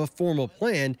not have a formal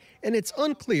plan, and it's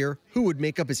unclear who would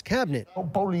make up his cabinet.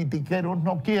 Politiqueros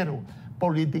no quiero.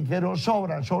 politiqueros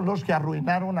sobran, son los que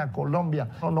arruinaron a Colombia.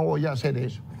 No voy a hacer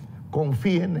eso.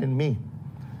 Confíen en mí.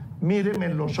 Mírenme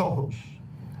en los ojos.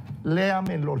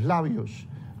 Léame en los labios.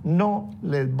 No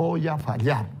les voy a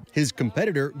fallar. His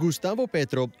competitor, Gustavo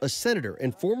Petro, a senator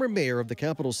and former mayor of the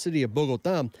capital city of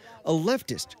Bogotá, a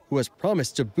leftist who has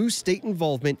promised to boost state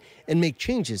involvement and make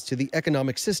changes to the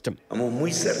economic system. Estamos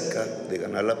muy cerca de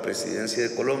ganar la presidencia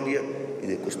de Colombia y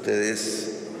de que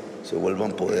ustedes se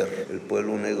vuelvan poder. El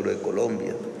pueblo negro de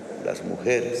Colombia, las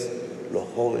mujeres, los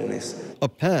jóvenes. A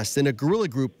past in a guerrilla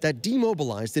group that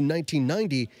demobilized in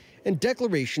 1990 and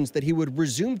declarations that he would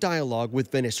resume dialogue with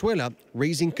Venezuela,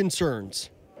 raising concerns.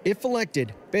 If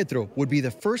elected, Petro would be the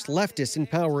first leftist in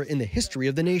power in the history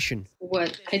of the nation.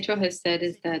 What Petro has said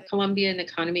is that Colombian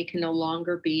economy can no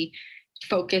longer be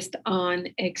focused on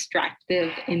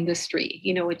extractive industry,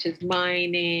 which is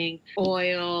mining,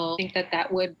 oil. I think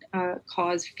that would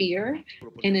cause fear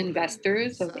in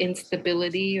investors of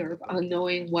instability or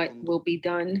unknowing what will be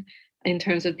done in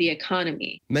terms of the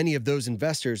economy. Many of those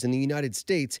investors in the United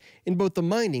States in both the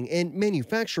mining and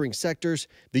manufacturing sectors.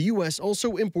 The U.S.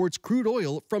 also imports crude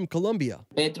oil from Colombia.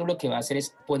 Petro lo que va a hacer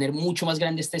es poner mucho más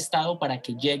grande este estado para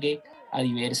que llegue a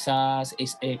diversas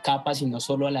capas y no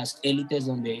solo a las élites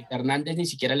donde a Hernández ni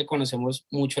siquiera le conocemos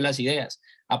mucho las ideas.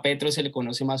 A Petro se le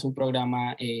conoce más un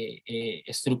programa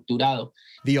estructurado.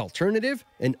 The alternative,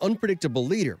 an unpredictable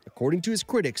leader, according to his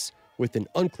critics, with an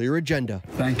unclear agenda.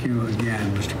 Thank you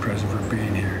again, Mr. President, for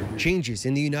being here. Changes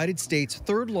in the United States'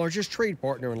 third largest trade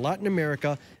partner in Latin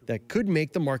America that could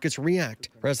make the markets react.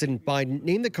 President Biden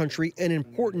named the country an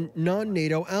important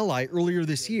non-NATO ally earlier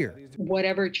this year.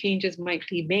 Whatever changes might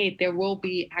be made, there will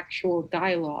be actual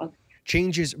dialogue.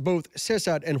 Changes both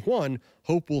Cesar and Juan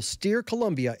hope will steer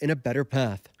Colombia in a better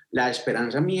path. La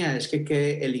esperanza mía es que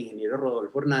quede el ingeniero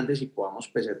Rodolfo Hernández y podamos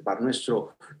preservar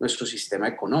nuestro sistema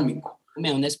económico. Me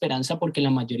da una esperanza porque la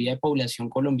mayoría de población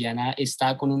colombiana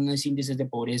está con unos índices de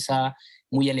pobreza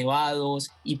muy elevados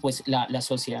y pues la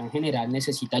sociedad en general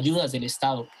necesita ayudas del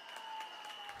Estado.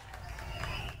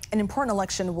 An important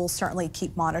election we'll certainly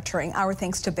keep monitoring. Our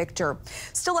thanks to Victor.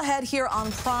 Still ahead here on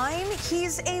Prime,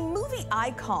 he's a movie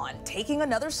icon taking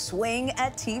another swing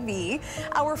at TV.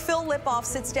 Our Phil Lipoff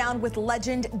sits down with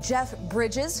legend Jeff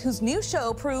Bridges, whose new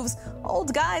show proves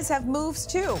old guys have moves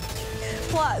too.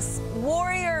 Plus,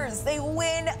 Warriors, they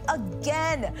win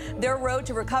again. Their road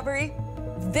to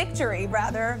victory,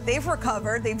 they've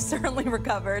recovered. They've certainly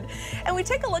recovered. And we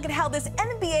take a look at how this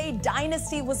NBA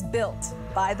dynasty was built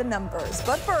by the numbers.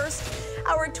 But first,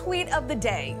 our tweet of the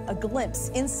day, a glimpse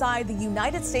inside the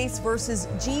United States versus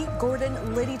G.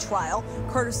 Gordon Liddy trial,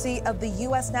 courtesy of the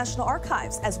U.S. National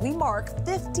Archives, as we mark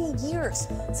 50 years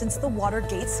since the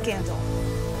Watergate scandal.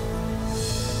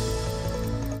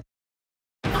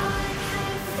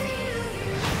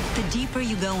 The deeper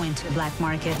you go into the black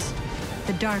markets,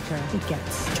 the darker it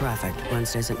gets. Trafficked,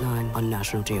 Wednesdays at 9 on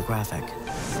National Geographic.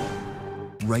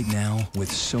 Right now,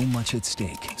 with so much at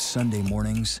stake, Sunday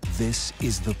mornings, this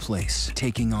is the place.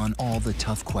 Taking on all the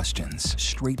tough questions.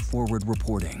 Straightforward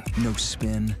reporting. No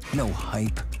spin, no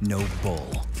hype, no bull.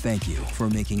 Thank you for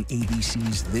making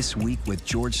ABC's This Week with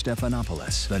George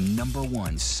Stephanopoulos the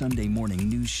 #1 Sunday morning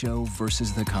news show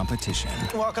versus the competition.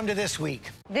 Welcome to This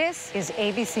Week. This is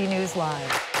ABC News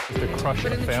Live. The crush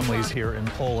of families here in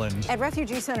Poland. At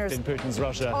refugee centers In Putin's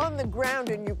Russia. On the ground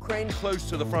in Ukraine. Close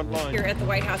to the front line. Here at the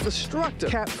White House.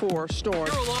 Destructive Cat 4 storm.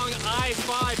 We're along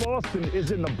I-5. Boston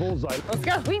is in the bullseye. Let's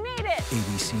go. We made it.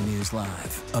 ABC News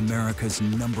Live, America's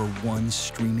 #1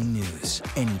 streaming news.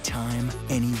 Anytime,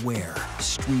 anywhere.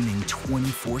 Streaming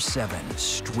 24/7,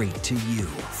 straight to you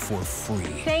for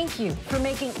free. Thank you for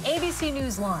making ABC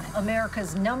News Live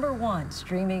America's #1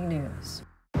 streaming news.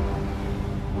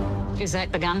 Is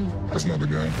that the gun? That's not a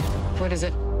gun. What is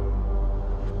it?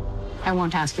 I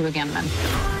won't ask you again then.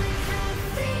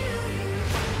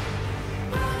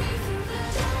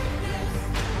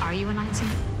 Are you a Nazi?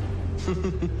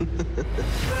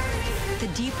 The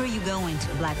deeper you go into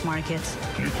the black markets,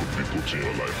 You could be putting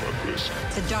your life at risk.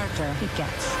 the darker it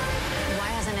gets. Why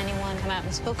hasn't anyone come out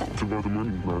and spoken? It's about the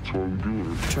money. That's why we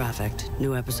do it. Trafficked,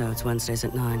 new episodes Wednesdays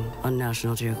at 9 on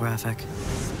National Geographic.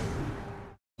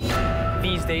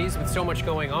 These days, with so much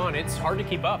going on, it's hard to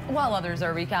keep up. While others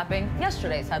are recapping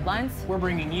yesterday's headlines, We're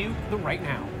bringing you the right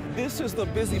now. This is the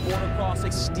busy border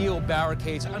crossing. Steel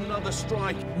barricades, another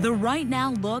strike. The Right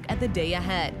Now look at the day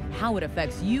ahead, how it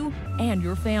affects you and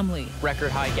your family.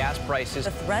 Record high gas prices.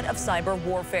 the threat of cyber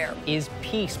warfare. Is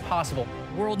peace possible?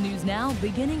 World News Now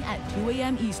beginning at 2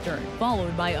 a.m. Eastern,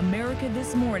 followed by America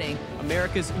This Morning.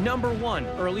 America's #1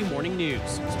 early morning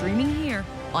news. Streaming here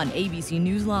on ABC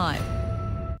News Live.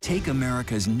 Take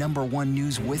America's #1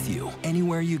 news with you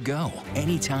anywhere you go,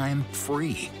 anytime,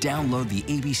 free. Download the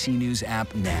ABC News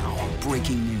app now.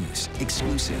 Breaking news,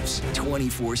 exclusives,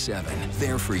 24/7.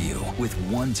 There for you with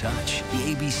one touch.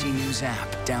 The ABC News app.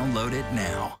 Download it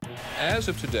now. As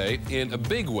of today, in a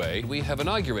big way, we have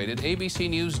inaugurated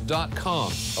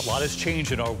abcnews.com. A lot has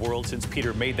changed in our world since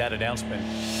Peter made that announcement.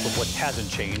 But what hasn't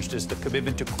changed is the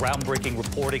commitment to groundbreaking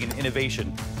reporting and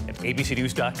innovation at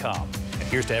abcnews.com. And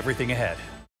here's to everything ahead.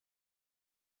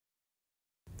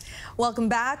 Welcome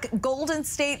back. Golden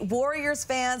State Warriors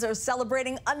fans are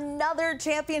celebrating another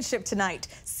championship tonight,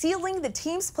 sealing the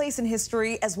team's place in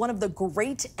history as one of the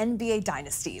great NBA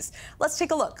dynasties. Let's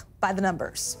take a look by the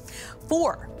numbers.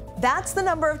 4. That's the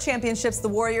number of championships the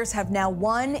Warriors have now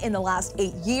won in the last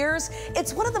 8 years.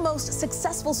 It's one of the most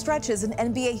successful stretches in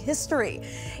NBA history.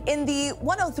 In the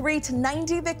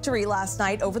 103-90 victory last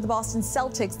night over the Boston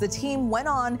Celtics, the team went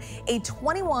on a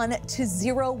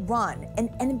 21-0 run, an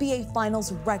NBA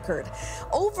Finals record.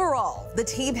 Overall, the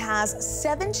team has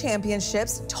 7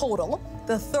 championships total,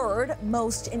 the 3rd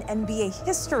most in NBA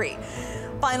history.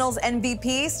 Finals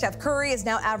MVP Steph Curry is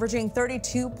now averaging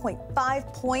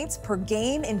 32.5 points per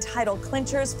game in title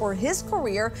clinchers for his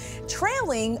career,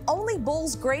 trailing only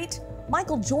Bulls great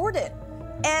Michael Jordan.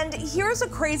 And here's a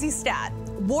crazy stat.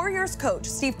 Warriors coach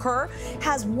Steve Kerr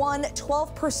has won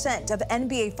 12% of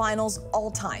NBA Finals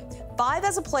all time, 5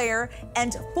 as a player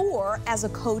and 4 as a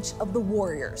coach of the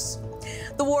Warriors.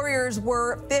 The Warriors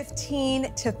were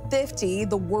 15-50,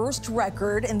 the worst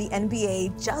record in the NBA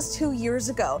just 2 years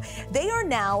ago. They are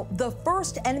now the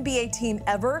first NBA team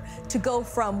ever to go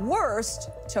from worst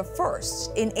to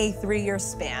first in a 3-year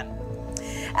span.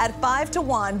 At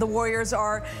 5-1, the Warriors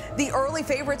are the early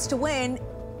favorites to win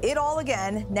it all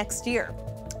again next year.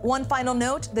 One final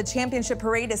note, the championship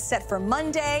parade is set for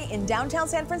Monday in downtown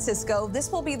San Francisco.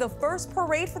 This will be the first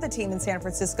parade for the team in San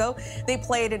Francisco. They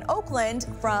played in Oakland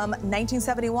from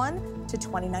 1971 to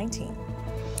 2019.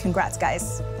 Congrats,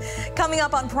 guys. Coming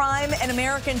up on Prime, an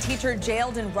American teacher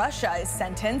jailed in Russia is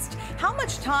sentenced. How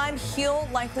much time he'll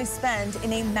likely spend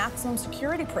in a maximum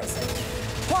security prison.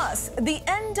 Plus, the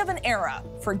end of an era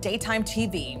for daytime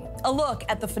TV. A look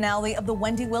at the finale of The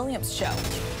Wendy Williams Show.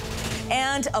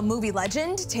 And a movie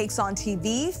legend takes on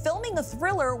TV, filming a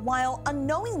thriller while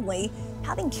unknowingly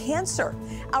having cancer.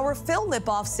 Our Phil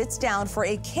Lipoff sits down for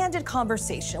a candid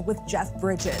conversation with Jeff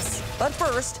Bridges. But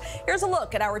first, here's a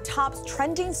look at our top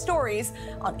trending stories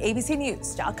on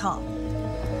abcnews.com.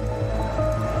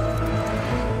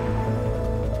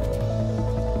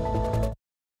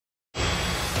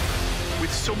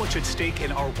 With so much at stake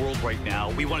in our world right now,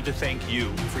 we wanted to thank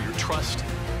you for your trust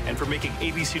and for making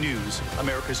ABC News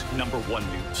America's #1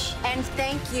 news. And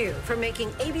thank you for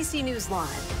making ABC News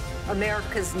Live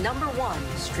America's #1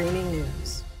 streaming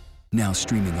news. Now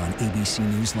streaming on ABC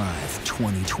News Live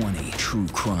 2020. True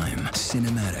crime,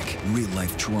 cinematic,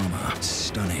 real-life drama,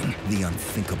 stunning, the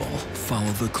unthinkable.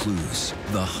 Follow the clues,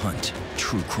 The Hunt.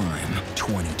 True crime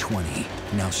 2020.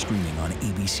 Now streaming on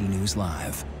ABC News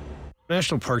Live.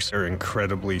 National parks are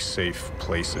incredibly safe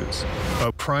places.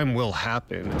 A crime will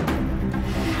happen.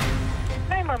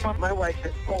 My wife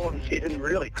is fallen. She's in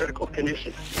really critical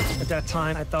condition. At that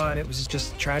time, I thought it was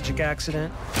just a tragic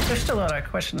accident. There's still a lot of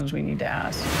questions we need to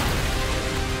ask.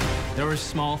 There were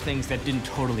small things that didn't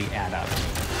totally add up.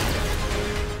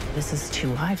 This is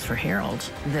 2 lives for Harold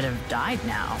that have died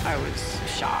now. I was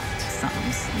shocked.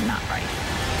 Something's not right.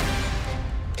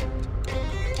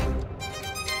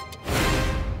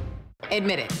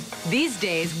 Admit it. These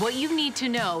days, what you need to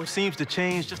know seems to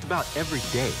change just about every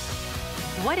day.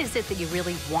 What is it that you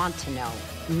really want to know,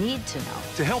 need to know?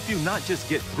 To help you not just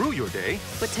get through your day,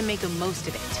 but to make the most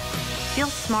of it. Feel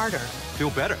smarter. Feel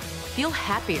better. Feel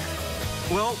happier.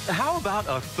 Well, how about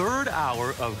a 3rd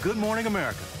hour of Good Morning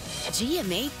America?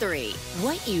 GMA 3,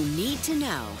 what you need to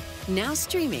know. Now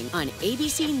streaming on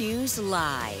ABC News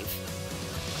Live.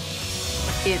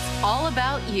 It's all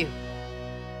about you.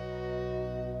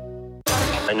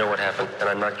 I know what happened, and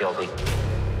I'm not guilty.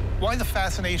 Why the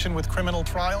fascination with criminal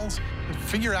trials?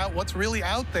 Figure out what's really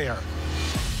out there.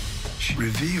 She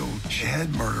revealed she had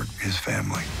murdered his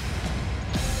family.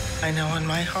 I know in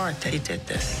my heart that he did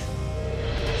this.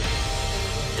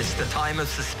 It's the time of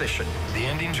suspicion. The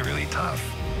ending's really tough.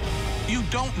 You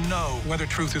don't know whether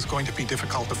truth is going to be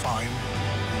difficult to find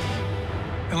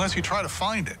unless you try to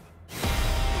find it.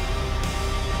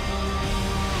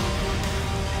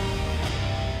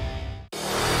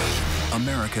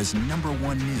 America's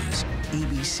 #1 news,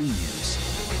 ABC News.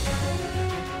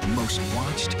 Most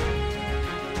watched,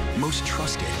 most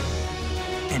trusted,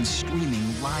 and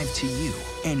streaming live to you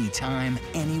anytime,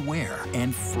 anywhere,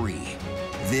 and free.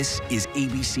 This is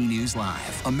ABC News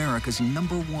Live, America's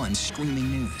 #1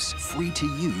 streaming news. Free to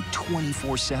you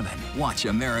 24/7. Watch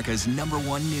America's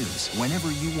 #1 news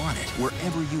whenever you want it,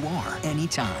 wherever you are,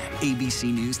 anytime.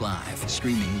 ABC News Live,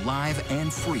 streaming live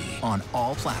and free on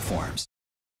all platforms.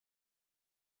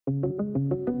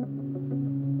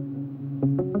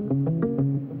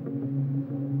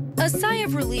 A sigh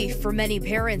of relief for many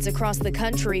parents across the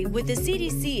country, with the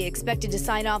CDC expected to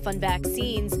sign off on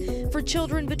vaccines for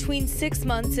children between 6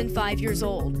 months and 5 years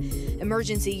old.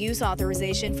 Emergency use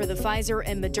authorization for the Pfizer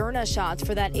and Moderna shots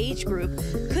for that age group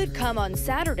could come on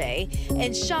Saturday,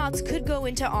 and shots could go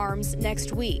into arms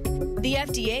next week. The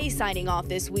FDA signing off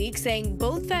this week, saying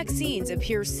both vaccines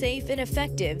appear safe and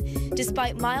effective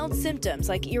despite mild symptoms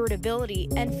like irritability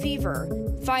and fever.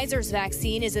 Pfizer's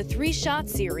vaccine is a 3-shot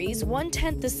series,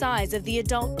 1/10 the size of the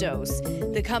adult dose.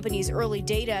 The company's early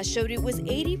data showed it was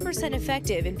 80%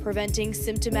 effective in preventing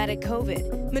symptomatic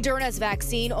COVID. Moderna's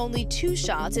vaccine, only 2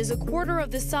 shots, is a quarter of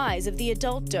the size of the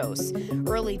adult dose.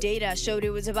 Early data showed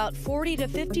it was about 40 to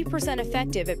 50%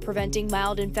 effective at preventing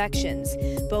mild infections.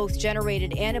 Both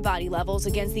generated antibody levels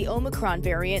against the Omicron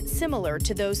variant similar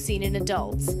to those seen in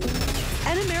adults.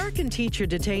 An American teacher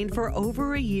detained for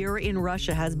over a year in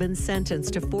Russia has been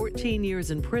sentenced to 14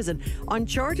 years in prison on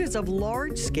charges of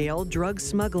large-scale drug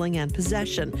smuggling and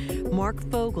possession. Mark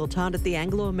Fogel taught at the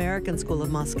Anglo-American School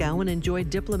of Moscow and enjoyed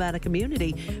diplomatic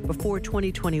immunity before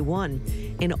 2021.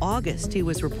 In August, he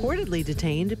was reportedly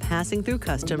detained passing through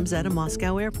customs at a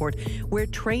Moscow airport where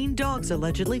trained dogs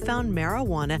allegedly found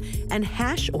marijuana and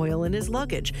hash oil in his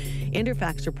luggage.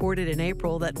 Interfax reported in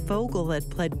April that Fogel had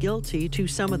pled guilty to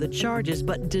some of the charges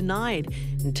but denied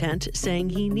intent, saying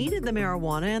he needed the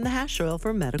marijuana and the hash oil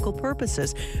for medical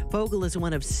purposes. Fogel is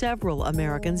one of several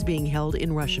Americans being held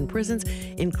in Russian prisons,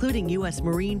 including U.S.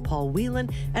 Marine Paul Whelan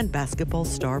and basketball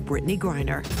star Brittany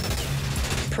Griner.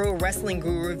 Pro wrestling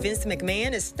guru Vince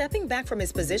McMahon is stepping back from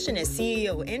his position as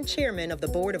CEO and chairman of the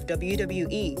board of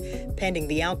WWE, pending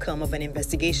the outcome of an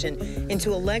investigation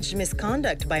into alleged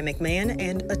misconduct by McMahon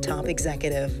and a top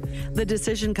executive. The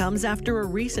decision comes after a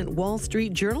recent Wall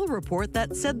Street Journal report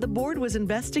that said the board was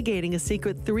investigating a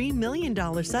secret $3 million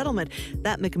settlement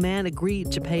that McMahon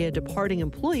agreed to pay a departing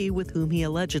employee with whom he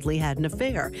allegedly had an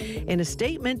affair. In a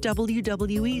statement,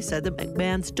 WWE said that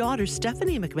McMahon's daughter,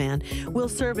 Stephanie McMahon, will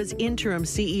serve as interim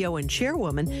CEO and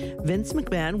chairwoman. Vince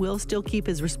McMahon will still keep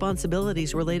his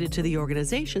responsibilities related to the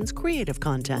organization's creative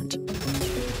content.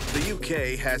 The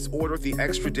UK has ordered the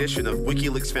extradition of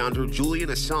WikiLeaks founder Julian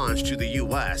Assange to the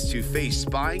U.S. to face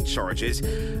spying charges.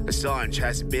 Assange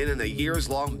has been in a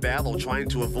years-long battle trying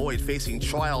to avoid facing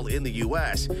trial in the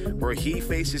U.S., where he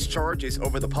faces charges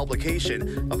over the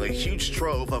publication of a huge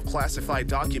trove of classified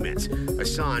documents.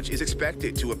 Assange is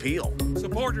expected to appeal.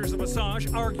 Supporters of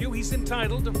Assange argue he's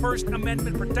entitled to First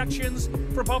Amendment protections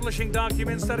for publishing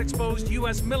documents that exposed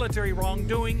U.S. military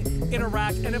wrongdoing in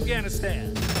Iraq and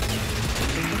Afghanistan.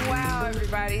 Wow,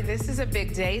 everybody, this is a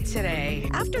big day today.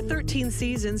 After 13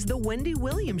 seasons, The Wendy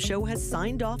Williams Show has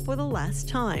signed off for the last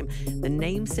time. The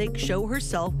namesake show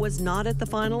herself was not at the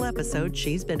final episode.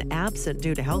 She's been absent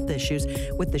due to health issues,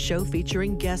 with the show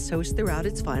featuring guest hosts throughout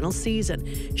its final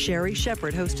season. Sherry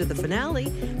Shepherd hosted the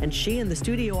finale, and she and the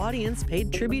studio audience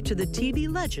paid tribute to the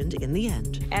TV legend in the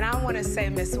end. And I want to say,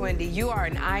 Miss Wendy, you are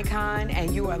an icon,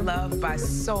 and you are loved by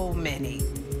so many.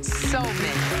 So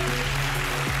many.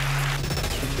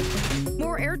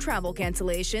 More air travel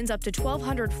cancellations, up to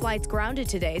 1,200 flights grounded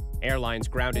today. Airlines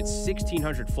grounded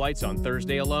 1,600 flights on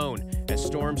Thursday alone as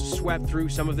storms swept through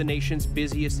some of the nation's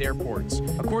busiest airports.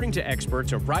 According to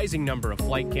experts, a rising number of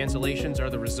flight cancellations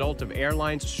are the result of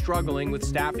airlines struggling with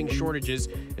staffing shortages,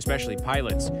 especially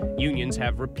pilots. Unions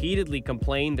have repeatedly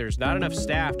complained there's not enough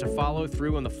staff to follow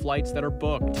through on the flights that are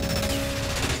booked.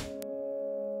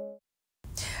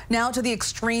 Now to the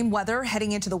extreme weather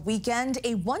heading into the weekend,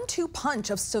 a 1-2 punch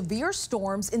of severe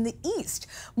storms in the east.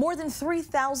 More than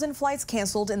 3,000 flights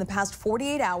canceled in the past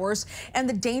 48 hours, and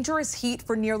the dangerous heat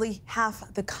for nearly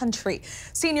half the country.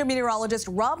 Senior meteorologist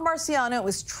Rob Marciano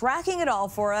is tracking it all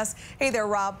for us. Hey there,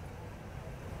 Rob.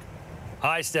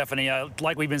 Hi, Stephanie.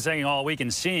 Like we've been saying all week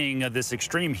and seeing, this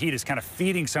extreme heat is kind of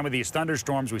feeding some of these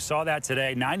thunderstorms. We saw that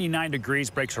today. 99 degrees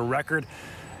breaks a record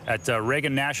at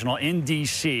Reagan National in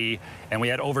D.C., and we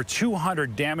had over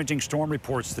 200 damaging storm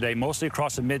reports today, mostly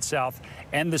across the Mid-South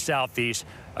and the Southeast.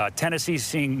 Tennessee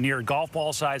seeing near golf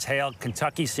ball size hail.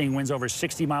 Kentucky seeing winds over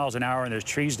 60 miles an hour, and there's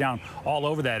trees down all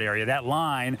over that area. That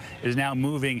line is now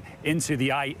moving into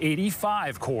the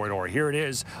I-85 corridor. Here it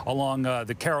is along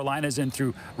the Carolinas and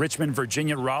through Richmond,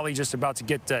 Virginia. Raleigh just about to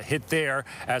get hit there,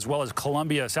 as well as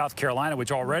Columbia, South Carolina,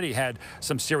 which already had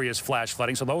some serious flash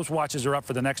flooding. So those watches are up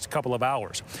for the next couple of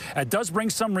hours. It does bring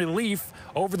some relief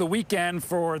over the weekend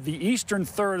for the eastern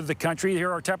third of the country.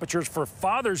 Here are temperatures for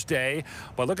Father's Day,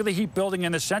 but look at the heat building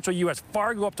in the central U.S.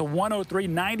 Fargo up to 103,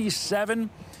 97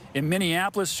 in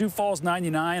Minneapolis, Sioux Falls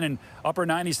 99, and upper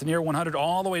 90s to near 100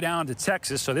 all the way down to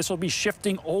Texas. So this will be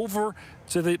shifting over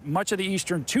to much of the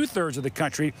eastern two-thirds of the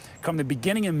country come the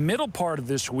beginning and middle part of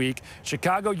this week.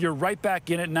 Chicago, you're right back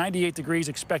in it. 98 degrees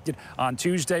expected on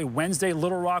Tuesday. Wednesday,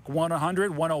 Little Rock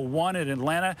 100, 101 in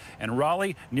Atlanta, and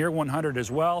Raleigh near 100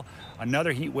 as well.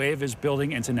 Another heat wave is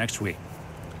building into next week.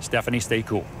 Stephanie, stay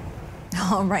cool.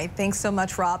 All right. Thanks so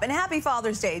much, Rob. And happy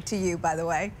Father's Day to you, by the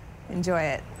way. Enjoy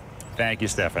it. Thank you,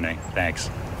 Stephanie. Thanks.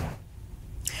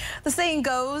 The saying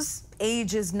goes,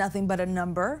 age is nothing but a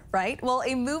number, right? Well,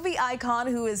 a movie icon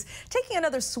who is taking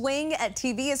another swing at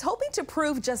TV is hoping to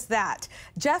prove just that.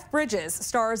 Jeff Bridges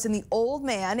stars in The Old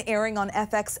Man, airing on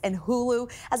FX and Hulu,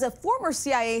 as a former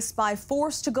CIA spy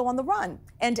forced to go on the run.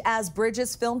 And as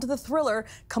Bridges filmed the thriller,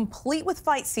 complete with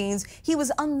fight scenes, he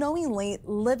was unknowingly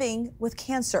living with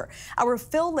cancer. Our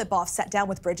Phil Lipoff sat down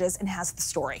with Bridges and has the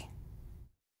story.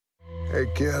 Hey,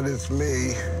 kid, it's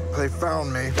me. They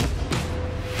found me.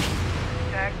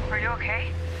 Doug, are you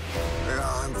okay?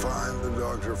 Yeah, I'm fine. The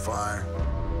dogs are fine.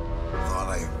 Thought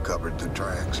I covered the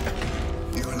tracks.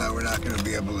 You and I were not going to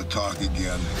be able to talk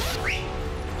again.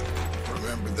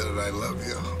 Remember that I love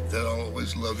you, that I'll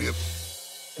always love you.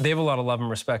 They have a lot of love and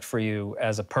respect for you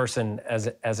as a person, as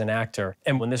an actor.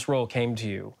 And when this role came to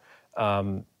you,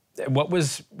 what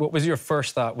was your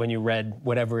first thought when you read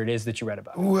whatever it is that you read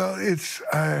about? Well, it's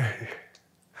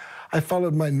I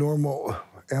followed my normal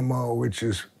MO, which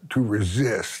is to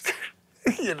resist.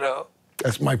 You know,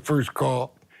 that's my first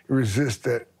call. Resist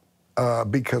it,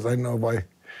 because I know if I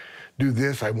do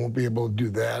this, I won't be able to do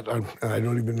that, and I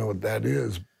don't even know what that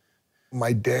is.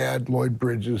 My dad, Lloyd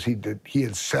Bridges, he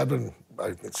had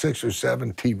 6 or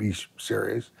 7 TV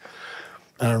series.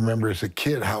 And I remember as a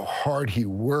kid how hard he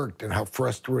worked and how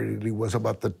frustrated he was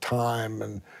about the time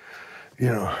and, you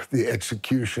know, the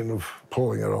execution of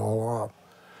pulling it all off.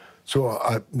 So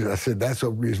I said, that's a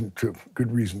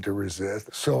good reason to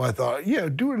resist. So I thought, yeah,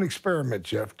 do an experiment,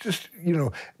 Jeff. Just, you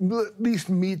know, at least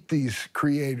meet these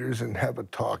creators and have a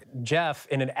talk. Jeff,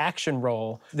 in an action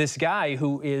role, this guy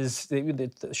who is,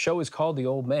 the show is called The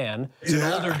Old Man. It's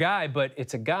an older guy, but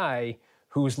it's a guy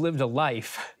who's lived a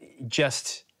life,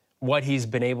 just what he's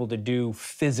been able to do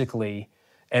physically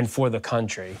and for the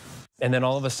country. And then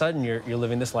all of a sudden, you're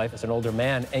living this life as an older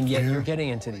man, and yet you're getting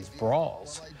into these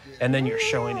brawls. And then you're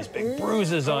showing these big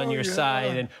bruises on your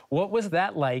side. And what was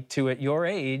that like to, at your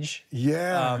age,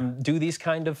 do these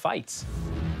kind of fights?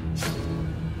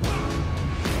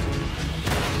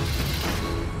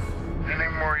 Any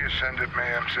more you send it,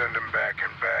 ma'am, send them back in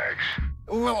bags.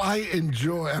 Well,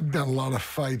 I've done a lot of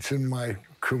fights in my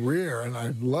career, and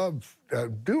I love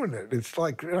doing it. It's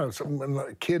like, you know,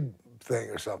 a kid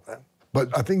thing or something.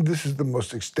 But I think this is the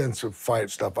most extensive fight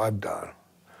stuff I've done.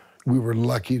 We were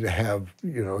lucky to have,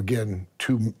 you know, again,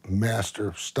 2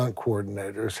 master stunt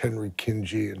coordinators, Henry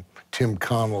Kinsey and Tim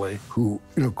Connolly, who,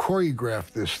 you know,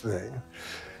 choreographed this thing.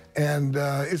 And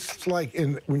it's like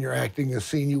when you're acting a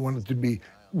scene, you want it to be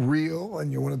real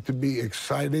and you want it to be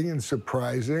exciting and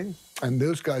surprising. And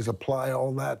those guys apply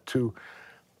all that to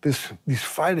these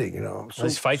fighting, you know.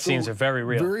 These fight scenes are very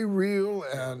real. Very real,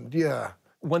 and yeah.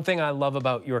 One thing I love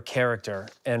about your character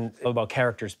and about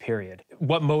characters, period,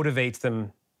 what motivates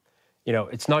them, you know,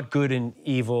 it's not good and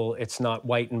evil, it's not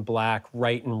white and black,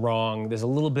 right and wrong, there's a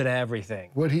little bit of everything.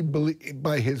 What he believes,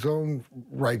 by his own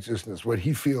righteousness, what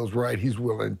he feels right, he's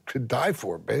willing to die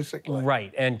for, basically.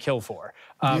 Right, and kill for.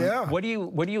 Yeah. What do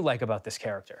you like about this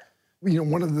character? You know,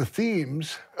 one of the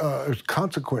themes is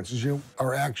consequences. You know,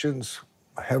 our actions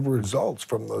have results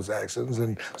from those actions,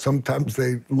 and sometimes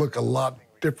they look a lot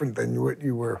different than what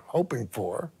you were hoping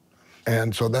for.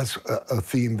 And so that's a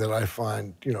theme that I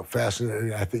find, you know,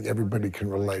 fascinating. I think everybody can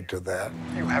relate to that.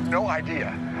 You have no idea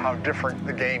how different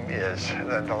the game is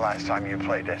than the last time you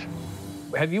played it.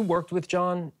 Have you worked with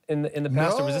John in the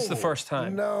past, or was this the first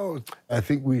time? No. I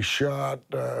think we shot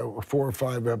 4 or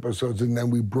 5 episodes, and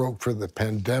then we broke for the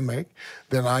pandemic.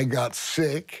 Then I got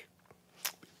sick,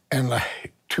 and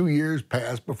 2 years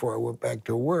passed before I went back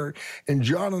to work, and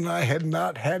John and I had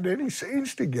not had any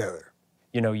scenes together.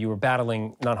 You know, you were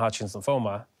battling non-Hodgkin's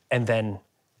lymphoma and then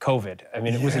COVID. I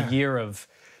mean, it was a year of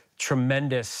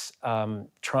tremendous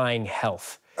trying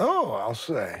health. Oh, I'll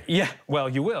say. Yeah, well,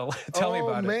 you will. Tell me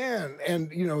about it. Oh, man. And,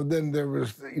 then there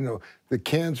was, the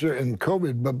cancer and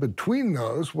COVID, but between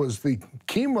those was the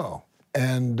chemo.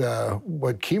 And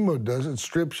what chemo does, it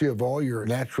strips you of all your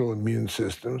natural immune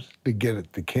systems to get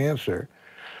at the cancer.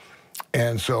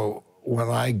 And so when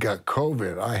I got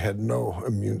COVID, I had no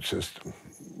immune system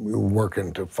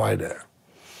working to fight it.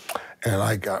 And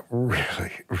I got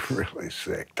really, really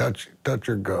sick, touch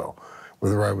or go,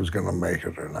 whether I was going to make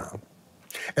it or not.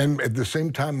 And at the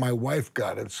same time, my wife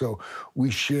got it, so we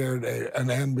shared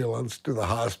an ambulance to the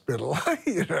hospital.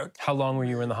 How long were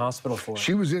you in the hospital for?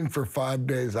 She was in for 5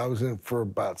 days. I was in for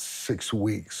about 6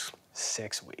 weeks.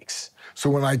 6 weeks. So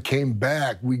when I came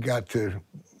back, we got to,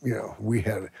 we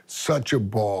had such a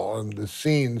ball, and the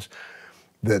scenes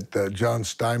that John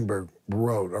Steinberg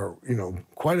wrote are,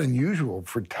 quite unusual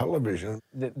for television.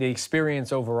 The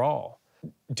experience overall,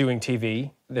 doing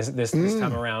TV this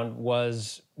time around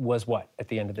was what at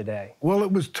the end of the day? Well,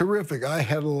 it was terrific. I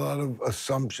had a lot of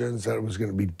assumptions that it was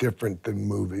going to be different than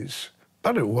movies,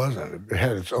 but it wasn't. It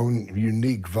had its own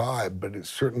unique vibe, but it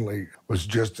certainly was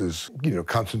just as,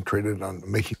 concentrated on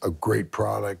making a great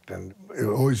product, and it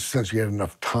always, since you had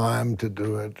enough time to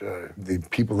do it, the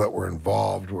people that were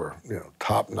involved were,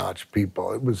 top-notch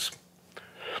people. It was,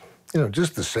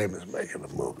 just the same as making a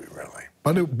movie, really.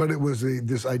 But it was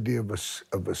this idea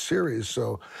of a series,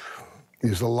 so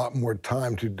there's a lot more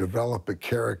time to develop a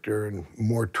character and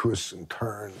more twists and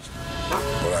turns.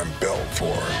 What I'm built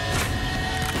for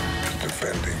is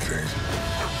defending things.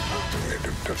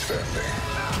 Defending.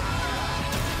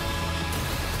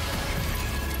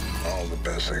 All the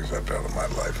best things I've done in my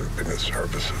life have been in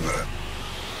service of that.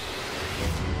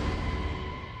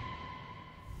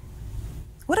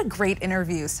 What a great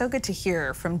interview. So good to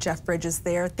hear from Jeff Bridges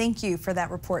there. Thank you for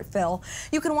that report, Phil.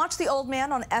 You can watch The Old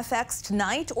Man on FX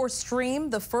tonight or stream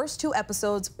the first 2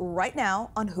 episodes right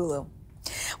now on Hulu.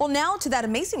 Well, now to that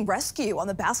amazing rescue on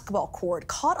the basketball court.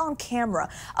 Caught on camera,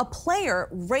 a player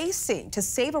racing to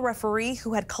save a referee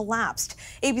who had collapsed.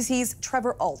 ABC's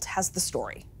Trevor Alt has the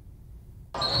story.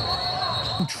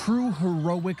 True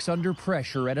heroics under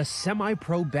pressure at a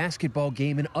semi-pro basketball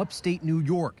game in upstate New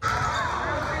York,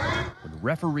 when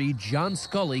referee John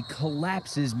Scully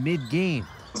collapses mid-game.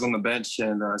 I was on the bench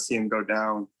and see him go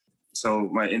down, so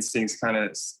my instincts kind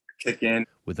of kick in.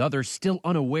 With others still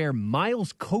unaware,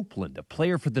 Miles Copeland, a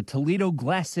player for the Toledo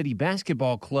Glass City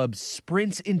Basketball Club,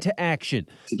 sprints into action.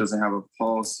 He doesn't have a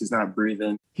pulse. He's not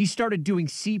breathing. He started doing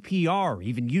CPR,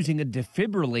 even using a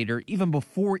defibrillator, even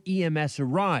before EMS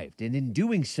arrived, and in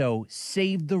doing so,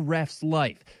 saved the ref's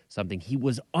life, something he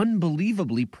was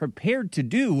unbelievably prepared to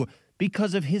do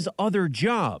because of his other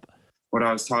job. What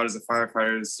I was taught as a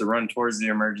firefighter is to run towards the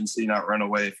emergency, not run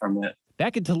away from it.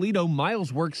 Back in Toledo,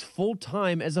 Miles works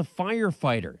full-time as a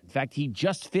firefighter. In fact, he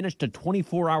just finished a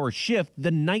 24-hour shift the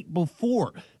night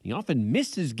before. He often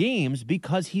misses games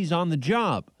because he's on the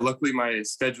job. Luckily, my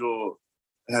schedule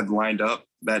had lined up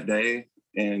that day,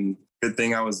 and good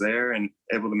thing I was there and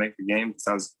able to make the game because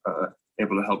I was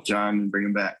able to help John and bring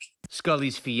him back.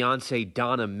 Scully's fiance,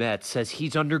 Donna Metz, says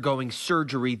he's undergoing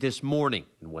surgery this morning,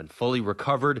 and when fully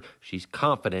recovered, she's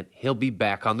confident he'll be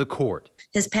back on the court.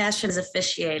 His passion is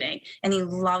officiating, and he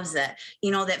loves it.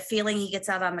 That feeling he gets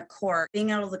out on the court,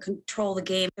 being able to control the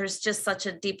game. There's just such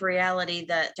a deep reality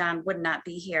that John would not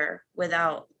be here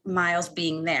without Miles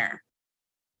being there.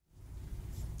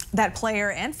 That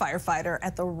player and firefighter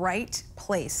at the right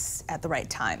place at the right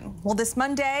time. Well, this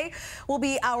Monday will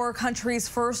be our country's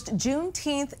first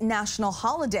Juneteenth national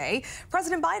holiday.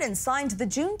 President Biden signed the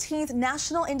Juneteenth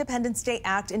National Independence Day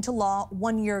Act into law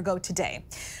 1 year ago today.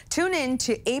 Tune in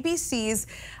to ABC's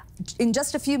in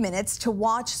just a few minutes to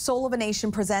watch Soul of a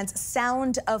Nation presents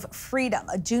Sound of Freedom,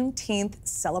 a Juneteenth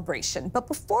celebration. But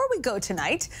before we go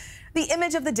tonight, the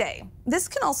image of the day. This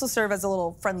can also serve as a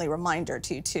little friendly reminder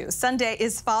to you, too. Sunday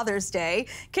is Father's Day.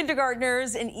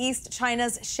 Kindergartners in East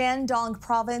China's Shandong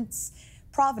province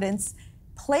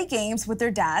play games with their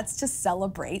dads to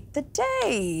celebrate the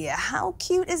day. How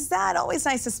cute is that? Always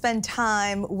nice to spend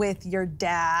time with your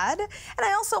dad. And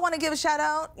I also want to give a shout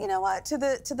out, to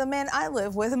the man I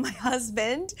live with, my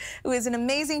husband, who is an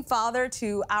amazing father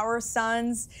to our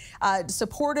sons,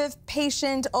 supportive,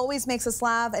 patient, always makes us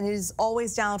laugh, and is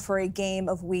always down for a game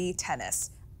of Wii tennis.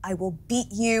 I will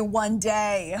beat you one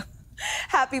day.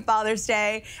 Happy Father's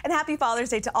Day, and happy Father's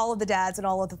Day to all of the dads and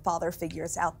all of the father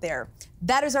figures out there.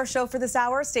 That is our show for this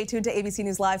hour. Stay tuned to ABC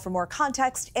News Live for more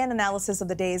context and analysis of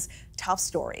the day's top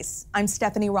stories. I'm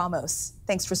Stephanie Ramos.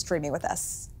 Thanks for streaming with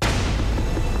us.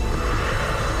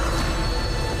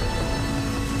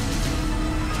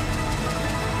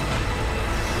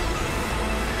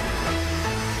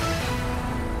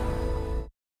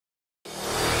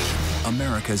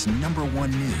 America's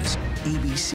 #1 news, ABC.